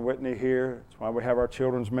Israel and Whitney here. That's why we have our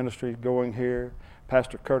children's ministry going here.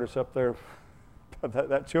 Pastor Curtis up there,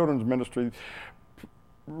 that children's ministry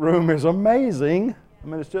room is amazing. I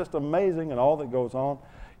mean, it's just amazing and all that goes on.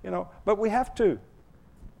 You know, but we have to.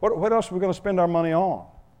 What else are we going to spend our money on?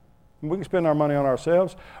 We can spend our money on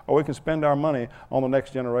ourselves, or we can spend our money on the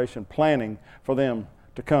next generation, planning for them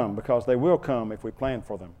to come, because they will come if we plan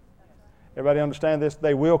for them. Everybody understand this?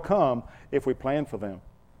 They will come if we plan for them.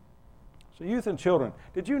 So youth and children,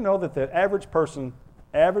 did you know that the average person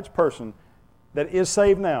that is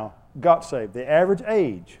saved now got saved? The average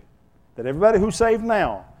age, that everybody who's saved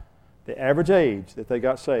now, the average age that they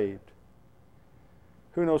got saved,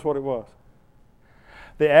 who knows what it was?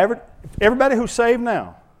 Everybody who's saved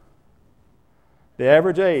now, the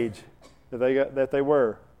average age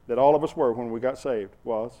that all of us were when we got saved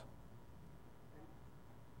was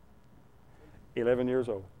 11 years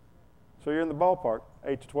old. So you're in the ballpark,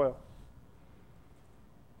 8 to 12.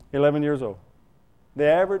 11 years old. The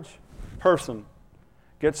average person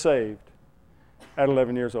gets saved at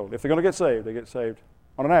 11 years old. If they're going to get saved, they get saved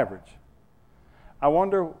on an average. I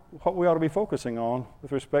wonder what we ought to be focusing on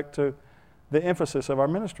with respect to the emphasis of our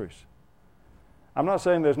ministries. I'm not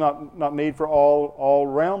saying there's not need for all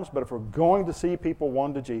realms, but if we're going to see people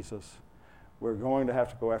won to Jesus, we're going to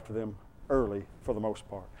have to go after them early for the most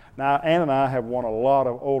part. Now, Ann and I have won a lot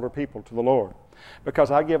of older people to the Lord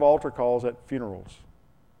because I give altar calls at funerals.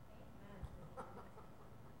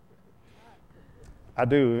 I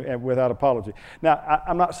do, and without apology. Now,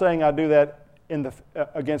 I'm not saying I do that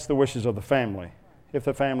against the wishes of the family. If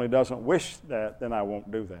the family doesn't wish that, then I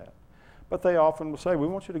won't do that. But they often will say, we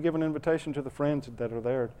want you to give an invitation to the friends that are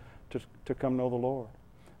there to come know the Lord.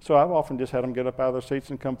 So I've often just had them get up out of their seats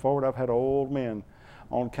and come forward. I've had old men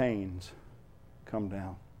on canes come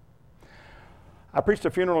down. I preached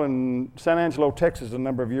a funeral in San Angelo, Texas a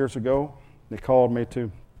number of years ago. They called me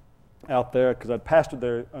out there because I'd pastored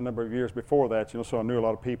there a number of years before that, so I knew a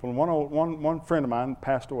lot of people. And one friend of mine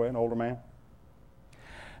passed away, an older man.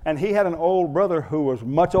 And he had an old brother who was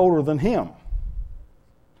much older than him.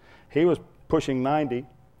 He was pushing 90,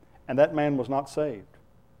 and that man was not saved.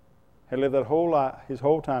 He lived that whole life, his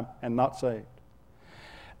whole time, and not saved.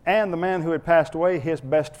 And the man who had passed away, his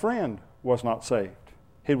best friend, was not saved.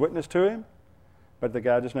 He'd witnessed to him, but the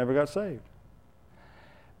guy just never got saved.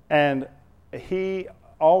 And he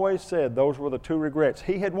always said those were the two regrets.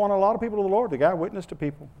 He had won a lot of people to the Lord. The guy witnessed to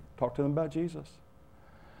people, talked to them about Jesus.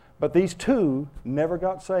 But these two never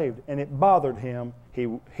got saved, and it bothered him.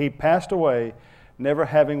 He passed away never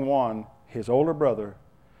having won his older brother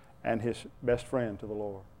and his best friend to the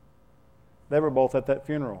Lord. They were both at that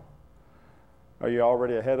funeral. Are you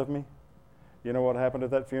already ahead of me? You know what happened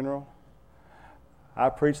at that funeral? I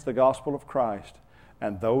preached the gospel of Christ,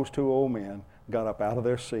 and those two old men got up out of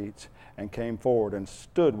their seats and came forward and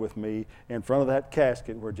stood with me in front of that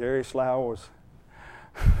casket where Jerry Slough was,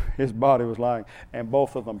 his body was lying, and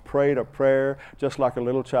both of them prayed a prayer just like a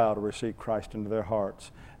little child to receive Christ into their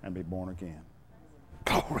hearts and be born again.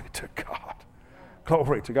 Glory to God.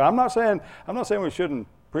 Glory to God. I'm not saying we shouldn't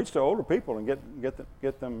preach to older people and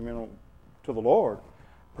get them, to the Lord.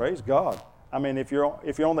 Praise God. I mean, if you're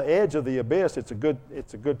on the edge of the abyss, it's a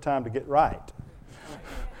good time to get right.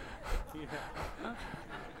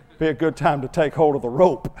 Be a good time to take hold of the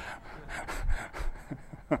rope.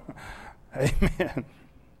 Amen.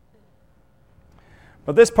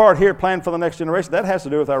 But this part here, plan for the next generation, that has to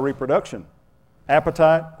do with our reproduction.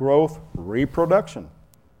 Appetite, growth, reproduction.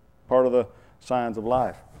 Part of the signs of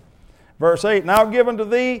life. Verse 8, now given to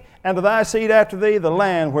thee and to thy seed after thee the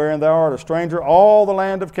land wherein thou art a stranger, all the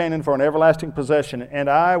land of Canaan for an everlasting possession, and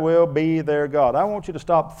I will be their God. I want you to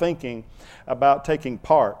stop thinking about taking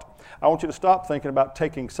part. I want you to stop thinking about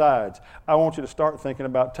taking sides. I want you to start thinking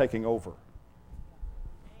about taking over.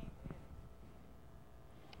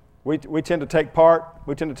 We tend to take part,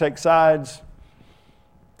 we tend to take sides,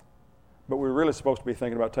 but we're really supposed to be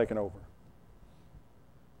thinking about taking over.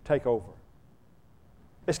 Take over.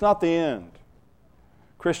 It's not the end.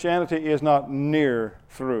 Christianity is not near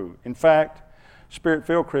through. In fact,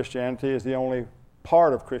 Spirit-filled Christianity is the only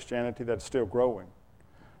part of Christianity that's still growing.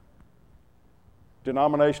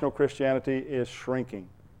 Denominational Christianity is shrinking.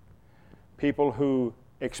 People who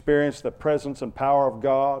experience the presence and power of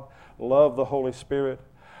God, love the Holy Spirit,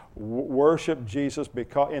 worship Jesus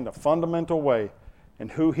because in the fundamental way, in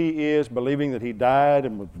who He is, believing that He died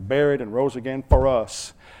and was buried and rose again for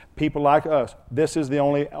us. People like us, this is the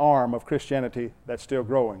only arm of Christianity that's still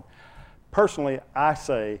growing. Personally, I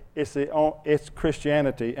say it's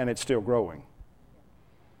Christianity and it's still growing.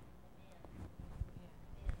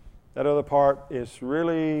 That other part is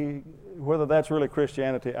really, whether that's really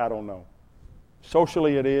Christianity, I don't know.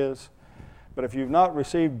 Socially it is, but if you've not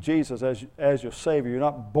received Jesus as your Savior, you're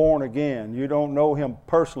not born again, you don't know Him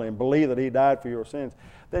personally and believe that He died for your sins,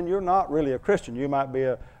 then you're not really a Christian. You might be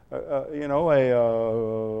a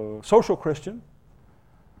social Christian,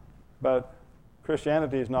 but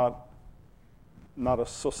Christianity is not a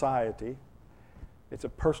society. It's a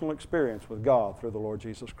personal experience with God through the Lord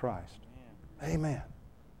Jesus Christ. Amen.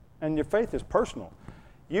 And your faith is personal.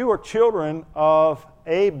 You are children of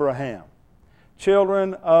Abraham.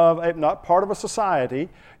 Children of, not part of a society,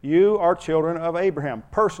 you are children of Abraham,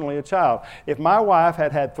 personally a child. If my wife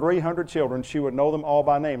had 300 children, she would know them all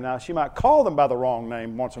by name. Now, she might call them by the wrong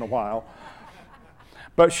name once in a while,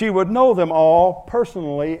 but she would know them all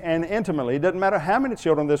personally and intimately. It doesn't matter how many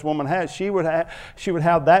children this woman has, she would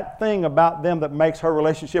have that thing about them that makes her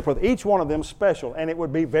relationship with each one of them special, and it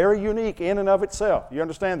would be very unique in and of itself. You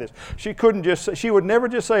understand this? She would never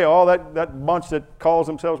just say, oh, that bunch that calls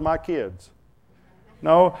themselves my kids.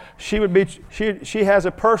 No, she has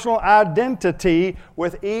a personal identity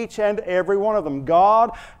with each and every one of them.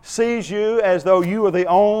 God sees you as though you are the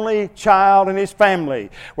only child in His family.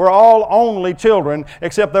 We're all only children,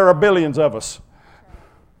 except there are billions of us.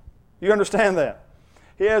 You understand that?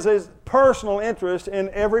 He has His personal interest in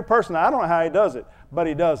every person. I don't know how He does it, but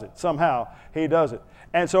He does it. Somehow He does it.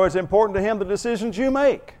 And so it's important to Him the decisions you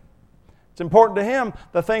make. It's important to Him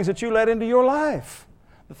the things that you let into your life.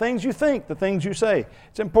 The things you think, the things you say.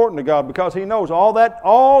 It's important to God because He knows all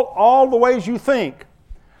the ways you think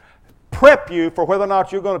prep you for whether or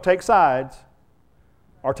not you're going to take sides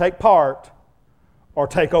or take part or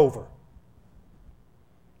take over.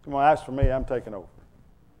 Come on, as for me, I'm taking over.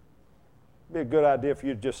 It'd be a good idea for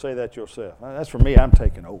you to just say that yourself. As for me, I'm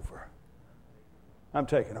taking over. I'm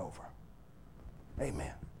taking over.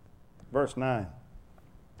 Amen. Verse 9.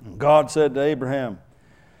 God said to Abraham,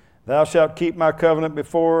 Thou shalt keep my covenant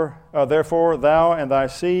therefore thou and thy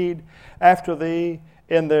seed after thee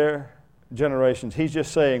in their generations. He's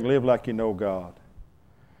just saying, live like you know God.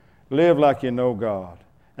 Live like you know God.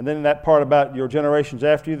 And then that part about your generations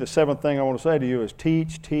after you, the seventh thing I want to say to you is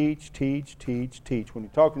teach, teach, teach, teach, teach. When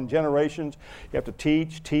you're talking generations, you have to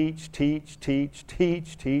teach, teach, teach, teach,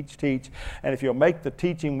 teach, teach, teach. And if you'll make the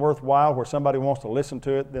teaching worthwhile where somebody wants to listen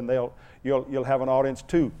to it, then you'll have an audience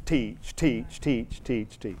to teach, teach, teach,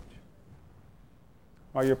 teach, teach.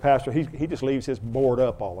 Or your pastor, he just leaves his board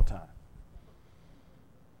up all the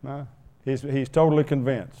time. He's totally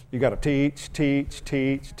convinced. You got to teach, teach,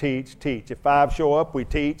 teach, teach, teach. If 5 show up, we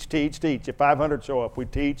teach, teach, teach. If 500 show up, we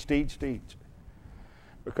teach, teach, teach.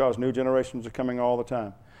 Because new generations are coming all the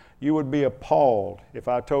time. You would be appalled if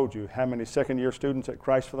I told you how many second-year students at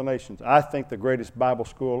Christ for the Nations. I think the greatest Bible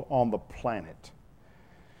school on the planet.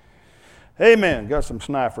 Amen. Got some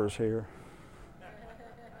snipers here.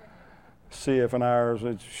 CF and ours,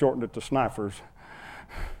 it's shortened it to snipers.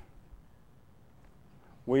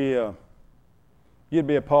 You'd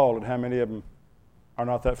be appalled at how many of them are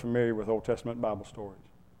not that familiar with Old Testament Bible stories.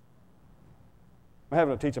 I'm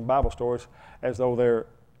having to teach them Bible stories as though they're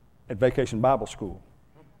at Vacation Bible School.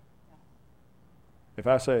 If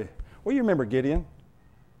I say, well, you remember Gideon?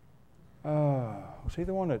 Was he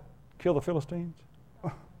the one that killed the Philistines?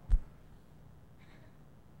 The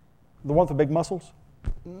one with the big muscles?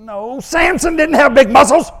 No, Samson didn't have big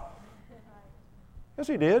muscles. Yes,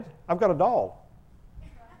 he did. I've got a doll.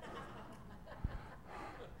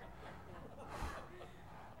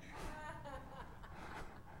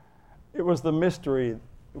 It was the mystery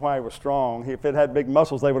why he was strong. If it had big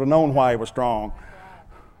muscles, they would have known why he was strong.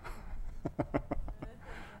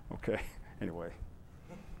 Okay, anyway.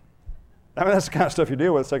 I mean, that's the kind of stuff you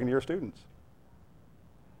deal with second-year students.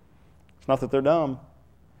 It's not that they're dumb.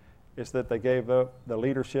 It's that they gave up, the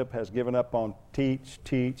leadership has given up on teach,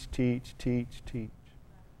 teach, teach, teach, teach.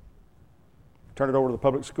 Turn it over to the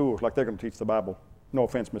public schools like they're going to teach the Bible. No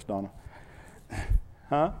offense, Miss Donna.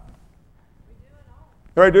 Huh?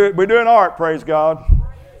 We're doing art, praise God.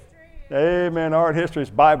 Amen. Art history is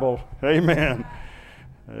Bible. Amen.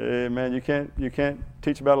 Amen. You can't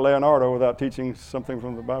teach about Leonardo without teaching something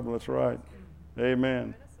from the Bible. That's right.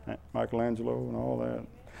 Amen. Michelangelo and all that.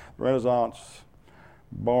 Renaissance,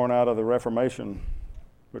 born out of the Reformation,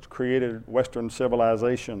 which created Western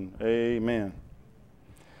civilization. Amen.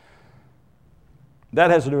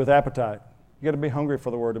 That has to do with appetite. You got to be hungry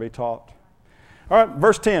for the Word to be taught. All right,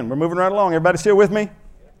 verse 10. We're moving right along. Everybody still with me?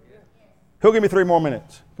 Who'll give me 3 more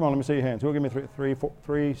minutes? Come on, let me see your hands. Who'll give me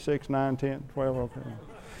 3, 6, 9, 10, 12? Okay.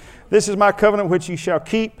 This is my covenant which ye shall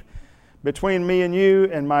keep between me and you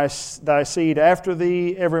and thy seed after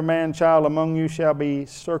thee. Every man child among you shall be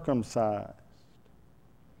circumcised.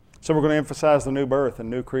 So we're going to emphasize the new birth and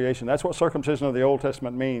new creation. That's what circumcision of the Old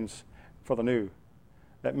Testament means for the new.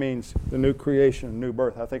 That means the new creation, new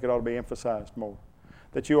birth. I think it ought to be emphasized more.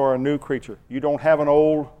 That you are a new creature. You don't have an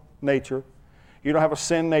old nature. You don't have a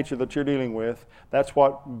sin nature that you're dealing with. That's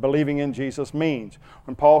what believing in Jesus means.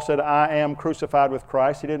 When Paul said, I am crucified with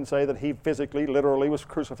Christ, he didn't say that he physically, literally was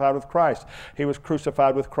crucified with Christ. He was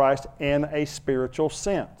crucified with Christ in a spiritual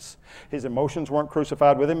sense. His emotions weren't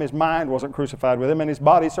crucified with him. His mind wasn't crucified with him. And his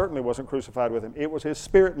body certainly wasn't crucified with him. It was his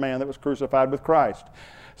spirit man that was crucified with Christ.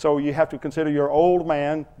 So you have to consider your old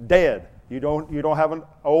man dead. You don't have an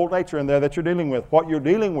old nature in there that you're dealing with. What you're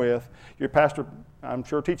dealing with, your pastor, I'm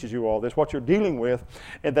sure, teaches you all this. What you're dealing with,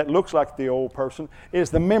 and that looks like the old person, is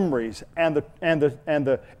the memories and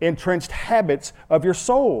the entrenched habits of your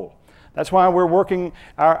soul. That's why we're working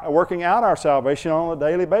out our salvation on a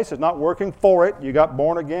daily basis, not working for it. You got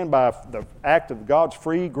born again by the act of God's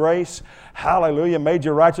free grace. Hallelujah, made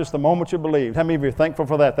you righteous the moment you believed. How many of you are thankful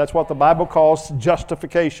for that? That's what the Bible calls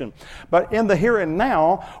justification. But in the here and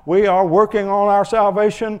now, we are working on our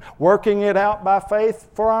salvation, working it out by faith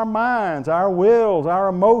for our minds, our wills, our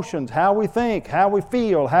emotions, how we think, how we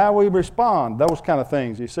feel, how we respond, those kind of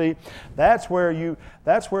things. You see, that's where you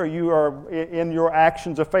are in your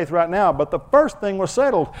actions of faith right now. But the first thing was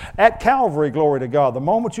settled at Calvary, glory to God. The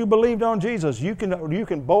moment you believed on Jesus, you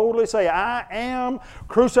can boldly say, I am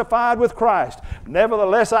crucified with Christ.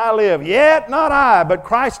 Nevertheless I live, yet not I, but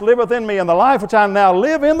Christ liveth in me. And the life which I now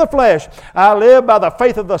live in the flesh, I live by the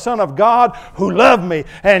faith of the Son of God, who loved me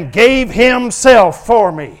and gave himself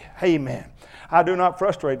for me. Amen. I do not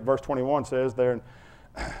frustrate, verse 21 says there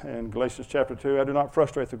in Galatians chapter 2, I do not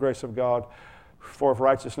frustrate the grace of God. For if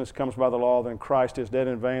righteousness comes by the law, then Christ is dead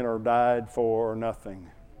in vain or died for nothing.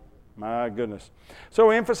 My goodness. So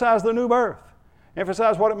we emphasize the new birth.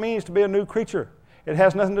 Emphasize what it means to be a new creature. It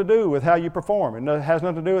has nothing to do with how you perform. It has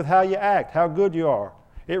nothing to do with how you act, how good you are.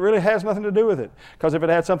 It really has nothing to do with it. Because if it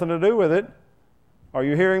had something to do with it, are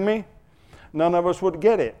you hearing me? None of us would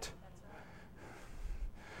get it.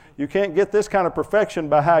 You can't get this kind of perfection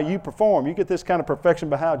by how you perform. You get this kind of perfection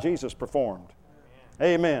by how Jesus performed.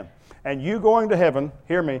 Amen. And you going to heaven,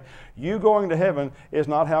 hear me, you going to heaven is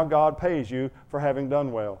not how God pays you for having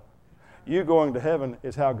done well. You going to heaven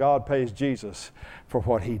is how God pays Jesus for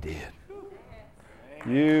what He did.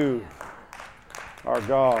 You are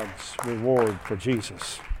God's reward for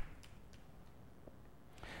Jesus.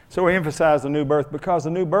 So we emphasize the new birth because the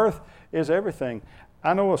new birth is everything.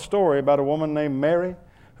 I know a story about a woman named Mary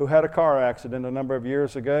who had a car accident a number of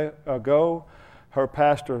years ago. Her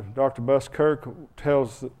pastor, Dr. Bus Kirk,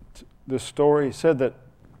 tells this story. He said that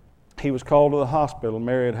he was called to the hospital.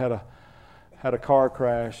 Mary had a car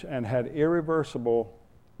crash and had irreversible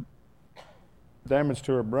damage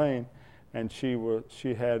to her brain, and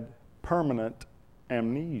she had permanent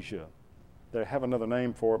amnesia. They have another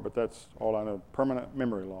name for it, but that's all I know, permanent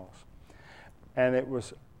memory loss. And it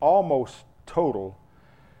was almost total.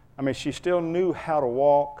 I mean, she still knew how to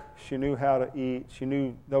walk, she knew how to eat, she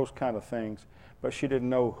knew those kind of things, but she didn't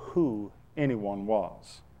know who anyone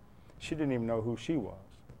was. She didn't even know who she was.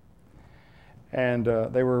 And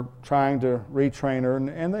they were trying to retrain her,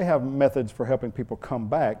 and they have methods for helping people come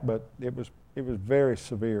back, but it was very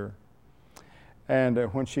severe. And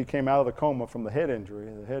when she came out of the coma from the head injury,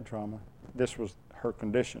 the head trauma, this was her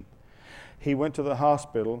condition. He went to the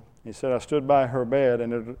hospital. He said, I stood by her bed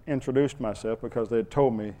and introduced myself because they had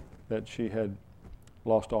told me that she had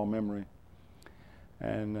lost all memory.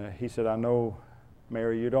 And he said, I know,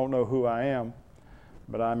 Mary, you don't know who I am,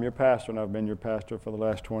 but I'm your pastor, and I've been your pastor for the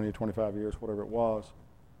last 20, 25 years, whatever it was.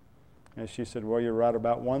 And she said, well, you're right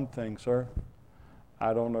about one thing, sir.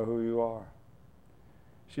 I don't know who you are.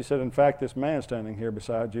 She said, in fact, this man standing here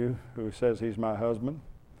beside you who says he's my husband,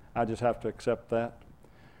 I just have to accept that.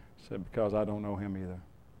 She said, because I don't know him either.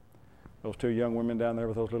 Those two young women down there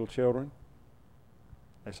with those little children,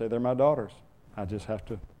 they say they're my daughters. I just have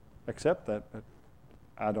to accept that, but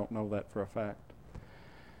I don't know that for a fact.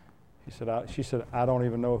 She said, I don't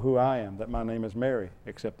even know who I am, that my name is Mary,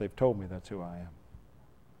 except they've told me that's who I am.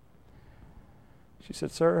 She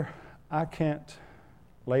said, sir, I can't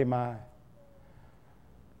lay my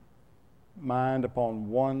mind upon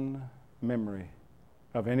one memory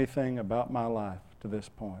of anything about my life to this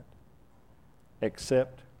point,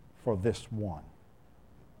 except for this one.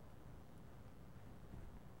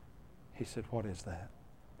 He said, what is that?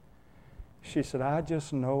 She said, I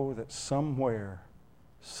just know that somewhere,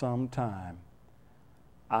 sometime,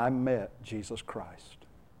 I met Jesus Christ.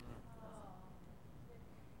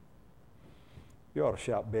 You ought to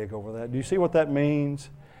shout big over that. Do you see what that means?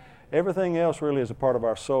 Everything else really is a part of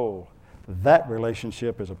our soul. That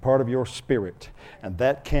relationship is a part of your spirit, and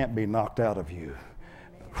that can't be knocked out of you.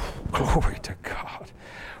 Glory to God.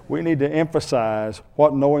 We need to emphasize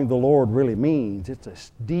what knowing the Lord really means. It's a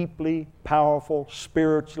deeply powerful,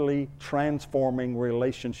 spiritually transforming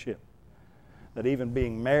relationship that even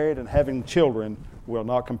being married and having children will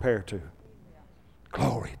not compare to.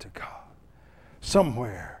 Glory to God.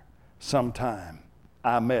 Somewhere, sometime,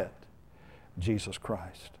 I met Jesus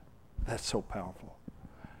Christ. That's so powerful.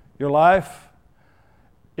 Your life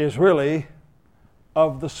is really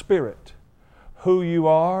of the Spirit. Who you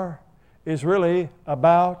are is really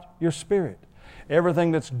about your spirit.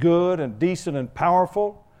 Everything that's good and decent and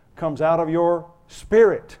powerful comes out of your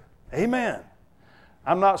spirit. Amen.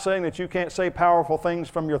 I'm not saying that you can't say powerful things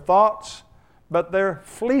from your thoughts, but they're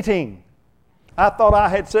fleeting. I thought I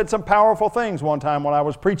had said some powerful things one time when I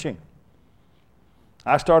was preaching.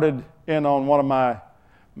 I started in on one of my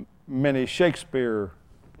many Shakespeare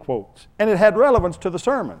quotes, and it had relevance to the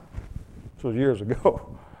sermon. This was years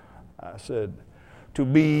ago. I said, to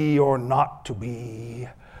be or not to be,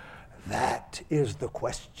 that is the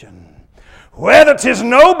question. Whether 'tis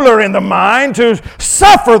nobler in the mind to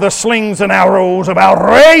suffer the slings and arrows of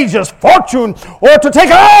outrageous fortune, or to take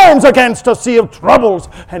arms against a sea of troubles,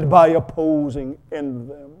 and by opposing end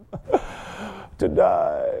them, to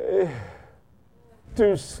die,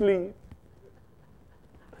 to sleep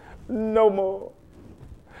no more.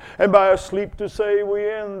 And by a sleep to say we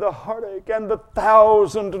end the heartache and the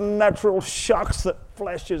 1,000 natural shocks that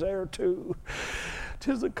flesh is heir to.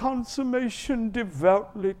 'Tis a consummation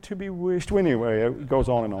devoutly to be wished. Well, anyway, it goes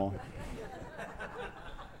on and on.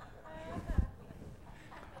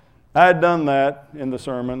 I had done that in the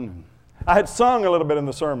sermon. I had sung a little bit in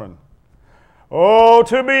the sermon. Oh,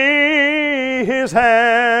 to be His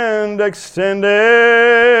hand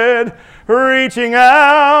extended, reaching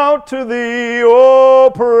out to the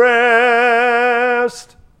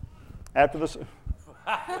oppressed. After this,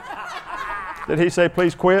 did he say,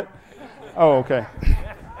 please quit? Oh, okay.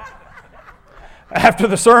 After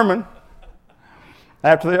the sermon,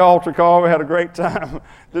 after the altar call, we had a great time.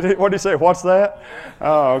 What did he say? What's that?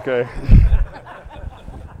 Oh, okay.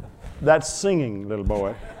 That's singing, little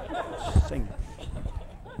boy. Singing.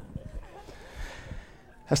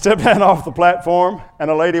 I stepped down off the platform, and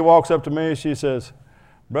a lady walks up to me. She says,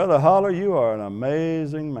 Brother Holler, you are an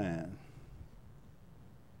amazing man.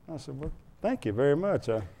 I said, well, thank you very much.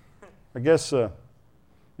 I guess you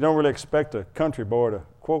don't really expect a country boy to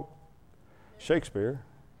quote Shakespeare.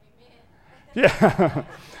 Yeah.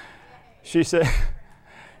 She said,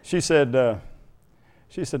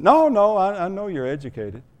 no, I know you're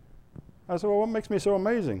educated. I said, well, what makes me so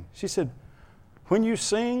amazing? She said, when you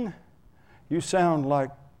sing, you sound like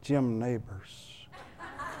Jim Neighbors.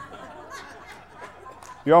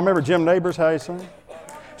 You all remember Jim Neighbors, how he sang?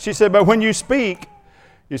 She said, but when you speak,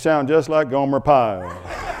 you sound just like Gomer Pyle.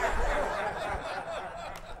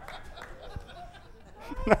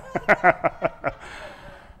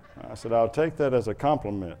 I said, I'll take that as a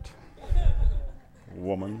compliment,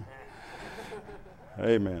 woman.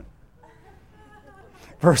 Amen.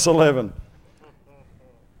 Verse 11.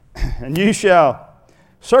 And you shall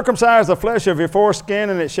circumcise the flesh of your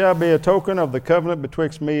foreskin, and it shall be a token of the covenant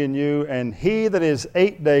betwixt me and you. And he that is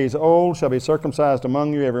 8 days old shall be circumcised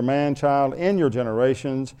among you, every man child in your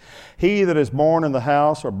generations. He that is born in the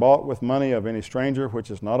house or bought with money of any stranger,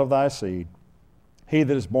 which is not of thy seed. He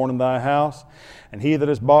that is born in thy house, and he that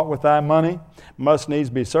is bought with thy money, must needs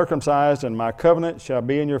be circumcised, and my covenant shall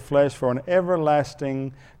be in your flesh for an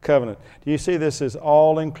everlasting covenant. Do you see this is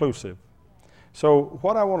all inclusive? So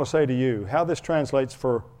what I want to say to you, how this translates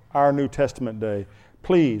for our New Testament day,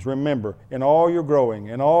 please remember, in all your growing,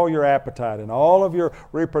 in all your appetite, in all of your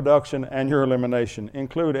reproduction and your elimination,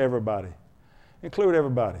 include everybody. Include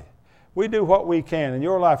everybody. We do what we can in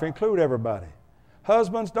your life. Include everybody.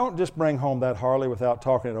 Husbands, don't just bring home that Harley without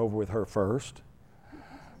talking it over with her first.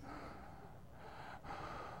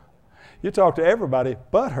 You talk to everybody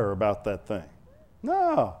but her about that thing.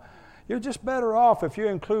 No. You're just better off if you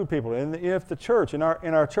include people. And if the church, in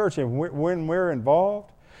our church, and when we're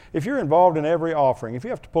involved, if you're involved in every offering, if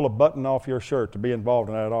you have to pull a button off your shirt to be involved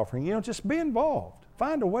in that offering, just be involved.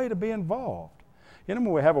 Find a way to be involved. When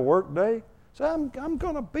we have a work day, say, I'm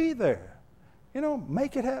going to be there.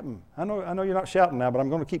 Make it happen. I know you're not shouting now, but I'm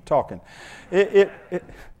going to keep talking.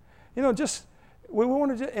 We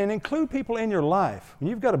want to and include people in your life. When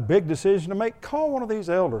you've got a big decision to make, call one of these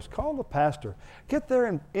elders, call the pastor, get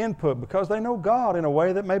their input because they know God in a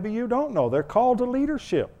way that maybe you don't know. They're called to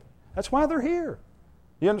leadership. That's why they're here.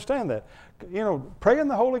 You understand that? Pray in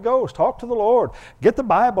the Holy Ghost, talk to the Lord, get the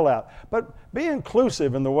Bible out, but be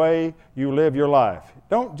inclusive in the way you live your life.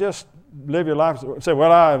 Don't just live your life and say,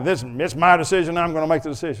 well, it's my decision, I'm going to make the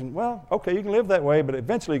decision. Well, okay, you can live that way, but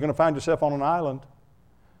eventually you're going to find yourself on an island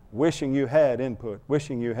wishing you had input,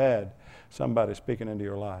 wishing you had somebody speaking into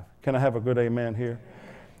your life. Can I have a good amen here?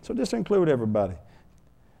 So just include everybody.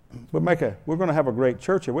 We're going to have a great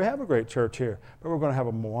church here. We have a great church here, but we're going to have a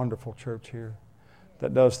wonderful church here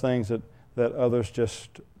that does things that others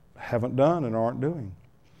just haven't done and aren't doing.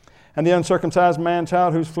 And the uncircumcised man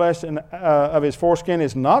child whose flesh of his foreskin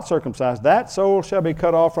is not circumcised, that soul shall be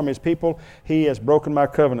cut off from his people. He has broken my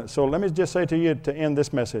covenant. So let me just say to you to end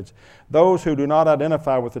this message, those who do not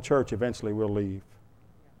identify with the church eventually will leave.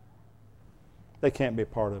 They can't be a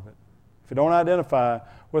part of it. If you don't identify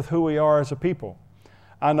with who we are as a people.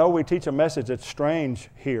 I know we teach a message that's strange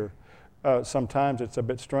here. Sometimes it's a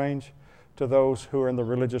bit strange to those who are in the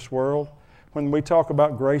religious world. When we talk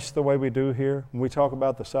about grace the way we do here, when we talk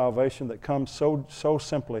about the salvation that comes so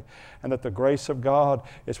simply, and that the grace of God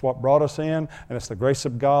is what brought us in, and it's the grace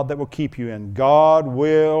of God that will keep you in. God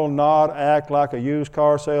will not act like a used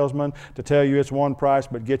car salesman to tell you it's one price,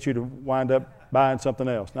 but get you to wind up buying something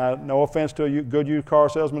else. Now, no offense to a good used car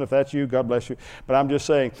salesman. If that's you, God bless you. But I'm just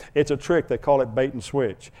saying, it's a trick. They call it bait and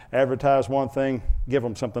switch. Advertise one thing, give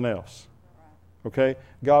them something else. Okay?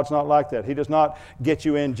 God's not like that. He does not get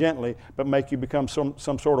you in gently, but make you become some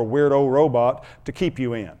sort of weirdo robot to keep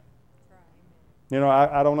you in.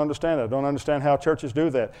 I don't understand that. I don't understand how churches do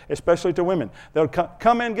that, especially to women. They'll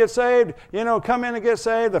come in, get saved, come in and get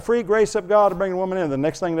saved, the free grace of God to bring a woman in. The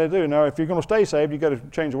next thing they do, now if you're going to stay saved, you've got to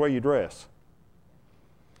change the way you dress.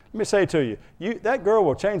 Let me say to you, that girl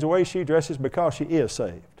will change the way she dresses because she is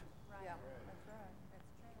saved.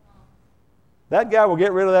 That guy will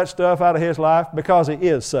get rid of that stuff out of his life because he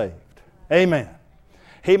is saved. Amen.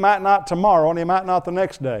 He might not tomorrow and he might not the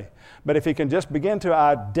next day. But if you can just begin to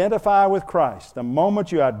identify with Christ, the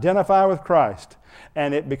moment you identify with Christ,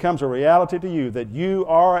 and it becomes a reality to you that you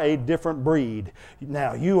are a different breed,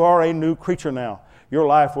 now you are a new creature now, your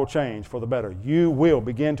life will change for the better. You will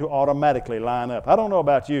begin to automatically line up. I don't know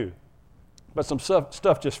about you, but some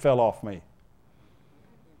stuff just fell off me.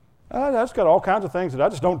 I just got all kinds of things that I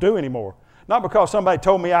just don't do anymore. Not because somebody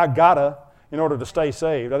told me I gotta in order to stay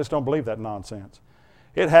saved. I just don't believe that nonsense.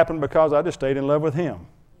 It happened because I just stayed in love with Him.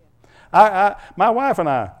 My wife and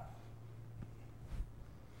I,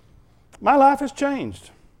 my life has changed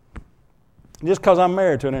just because I'm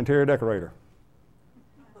married to an interior decorator.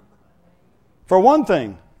 For one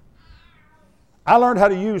thing, I learned how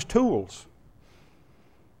to use tools.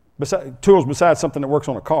 Tools besides something that works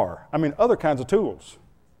on a car. I mean, other kinds of tools.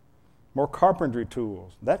 More carpentry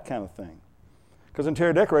tools, that kind of thing. Because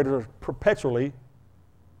interior decorators are perpetually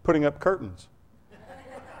putting up curtains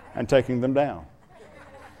and taking them down.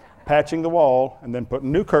 Patching the wall and then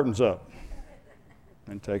putting new curtains up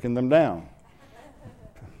and taking them down.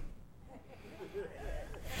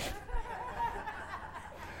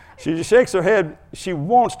 She just shakes her head. She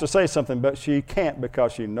wants to say something, but she can't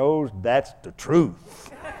because she knows that's the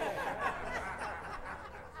truth.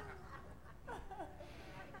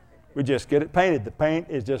 We just get it painted. The paint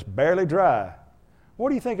is just barely dry. What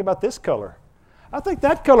do you think about this color? I think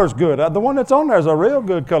that color's good. The one that's on there is a real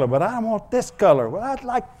good color, but I want this color. Well, I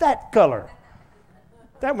like that color.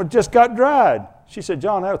 That one just got dried. She said,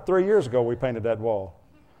 John, that was 3 years ago we painted that wall.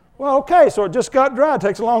 Well, okay, so it just got dry. It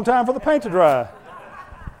takes a long time for the paint to dry.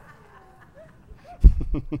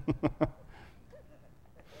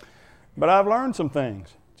 But I've learned some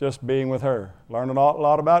things just being with her. Learned a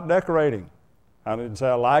lot about decorating. I didn't say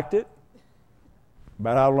I liked it,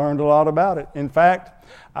 but I learned a lot about it. In fact,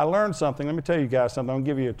 I learned something. Let me tell you guys something. I'm going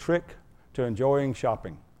to give you a trick to enjoying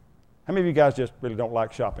shopping. How many of you guys just really don't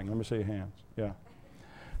like shopping? Let me see your hands. Yeah.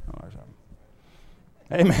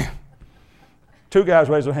 Amen. 2 guys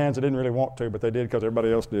raised their hands that didn't really want to, but they did because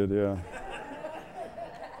everybody else did, yeah.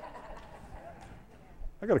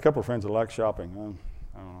 I got a couple of friends that like shopping.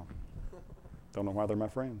 I don't know. Don't know why they're my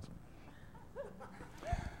friends.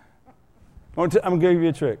 I'm going to give you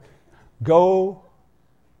a trick. Go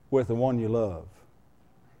with the one you love.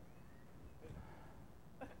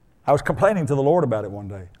 I was complaining to the Lord about it one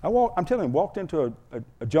day. I'm telling you, walked into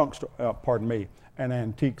a junk store, an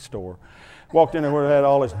antique store. Walked in there where it had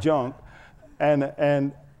all this junk, and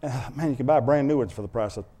man, you can buy brand new ones for the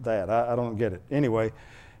price of that. I don't get it. Anyway,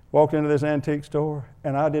 walked into this antique store,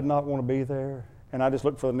 and I did not want to be there, and I just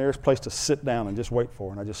looked for the nearest place to sit down and just wait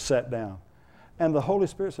for, and I just sat down. And the Holy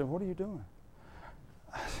Spirit said, what are you doing?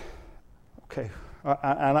 Okay.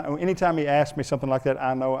 Anytime he asks me something like that,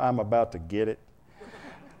 I know I'm about to get it.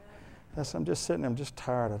 I'm just sitting there. I'm just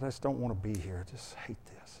tired. I just don't want to be here. I just hate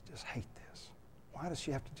this. I just hate this. Why does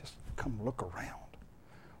she have to just come look around?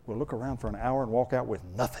 We'll look around for an hour and walk out with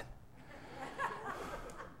nothing.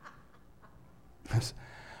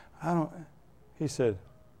 He said,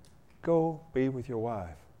 go be with your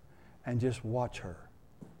wife and just watch her.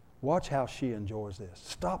 Watch how she enjoys this.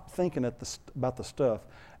 Stop thinking about the stuff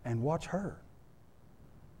and watch her.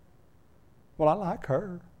 Well, I like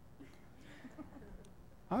her.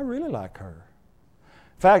 I really like her.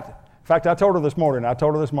 In fact, I told her this morning, I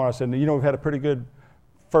said, you know, we've had a pretty good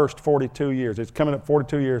first 42 years. It's coming up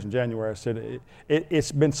 42 years in January. I said,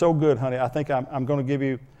 it's been so good, honey. I think I'm going to give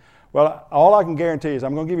you, well, all I can guarantee is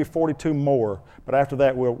I'm going to give you 42 more, but after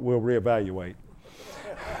that we'll reevaluate.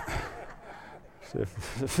 See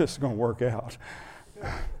if this is going to work out.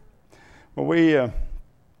 Well,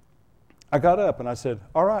 I got up and I said,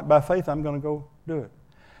 all right, by faith, I'm going to go do it.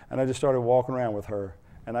 And I just started walking around with her,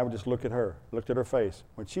 and I would just looked at her face.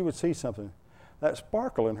 When she would see something, that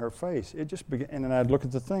sparkle in her face, it just began, and then I'd look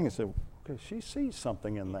at the thing and say, okay, she sees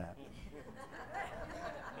something in that.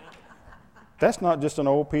 That's not just an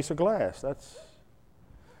old piece of glass. That's,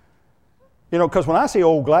 because when I see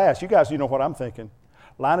old glass, you guys, you know what I'm thinking.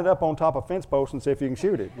 Line it up on top of fence posts and see if you can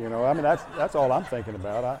shoot it. I mean, that's all I'm thinking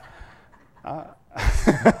about.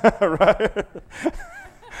 Right?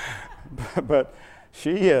 But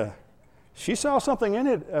she saw something in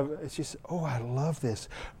it. She said, oh, I love this.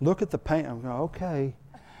 Look at the paint. I'm going, okay.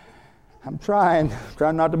 I'm trying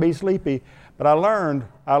not to be sleepy. But I learned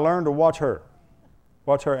to watch her.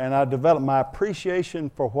 And I developed my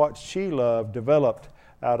appreciation for what she loved, developed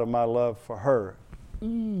out of my love for her.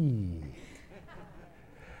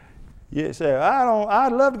 You say,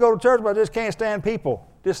 I'd love to go to church, but I just can't stand people.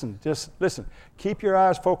 Just listen. Keep your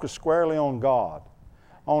eyes focused squarely on God,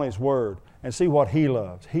 on His Word, and see what He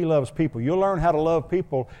loves. He loves people. You'll learn how to love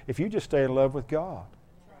people if you just stay in love with God.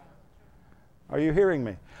 Are you hearing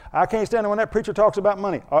me? I can't stand it when that preacher talks about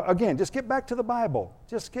money. Again, just get back to the Bible.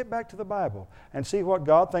 Just get back to the Bible and see what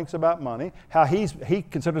God thinks about money, how he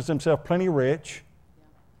considers himself plenty rich.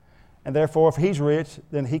 And therefore, if he's rich,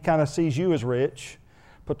 then he kind of sees you as rich,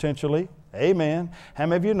 potentially. Amen. How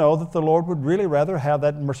many of you know that the Lord would really rather have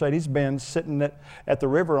that Mercedes-Benz sitting at the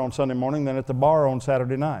river on Sunday morning than at the bar on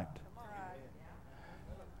Saturday night?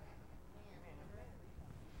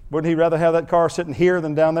 Wouldn't he rather have that car sitting here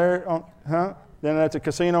than down there, than at the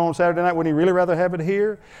casino on Saturday night? Wouldn't he really rather have it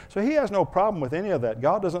here? So he has no problem with any of that.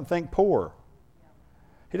 God doesn't think poor.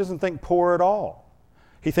 He doesn't think poor at all.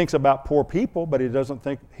 He thinks about poor people, but he doesn't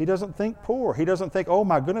think poor. He doesn't think, oh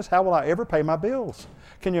my goodness, how will I ever pay my bills?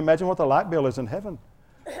 Can you imagine what the light bill is in heaven?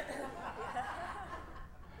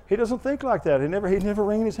 He doesn't think like that. He's never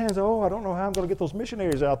wringing his hands, oh, I don't know how I'm going to get those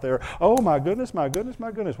missionaries out there. Oh my goodness, my goodness,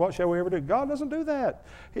 my goodness, what shall we ever do? God doesn't do that.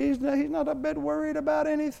 He's not a bit worried about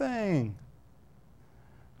anything.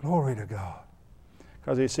 Glory to God.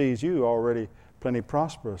 Because he sees you already plenty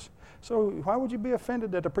prosperous. So why would you be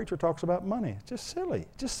offended that the preacher talks about money? It's just silly.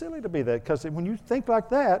 Just silly to be that. Because when you think like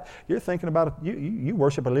that, you're thinking about you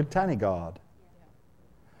worship a little tiny God.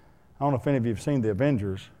 I don't know if any of you have seen The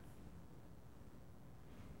Avengers.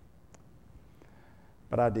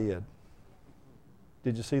 But I did.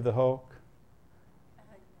 Did you see the Hulk?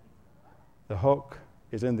 The Hulk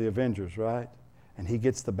is in The Avengers, right? And he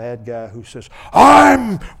gets the bad guy who says,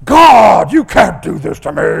 I'm God! You can't do this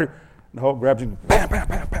to me! And the Hulk grabs him, bam, bam,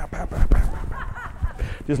 bam, bam, bam, bam, bam.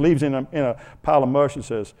 Just leaves him in a pile of mush and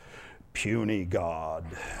says, puny God.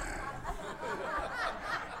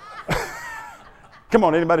 Come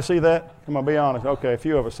on, anybody see that? Come on, be honest. Okay, a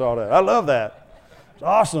few of us saw that. I love that. It's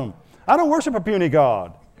awesome. I don't worship a puny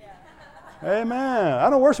God. Amen. I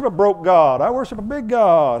don't worship a broke God. I worship a big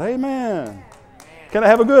God. Amen. Can I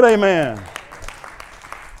have a good amen?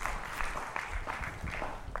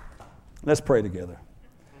 Let's pray together.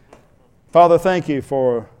 Father, thank you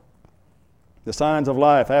for the signs of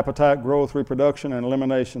life, appetite, growth, reproduction, and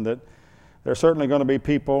elimination, that there are certainly going to be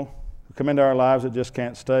people who come into our lives that just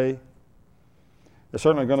can't stay. There's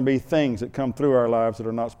certainly going to be things that come through our lives that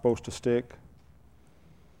are not supposed to stick.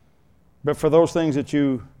 But for those things that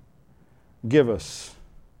you give us,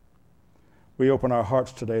 we open our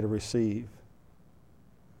hearts today to receive.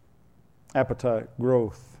 Appetite,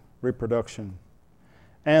 growth, reproduction,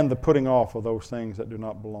 and the putting off of those things that do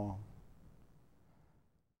not belong.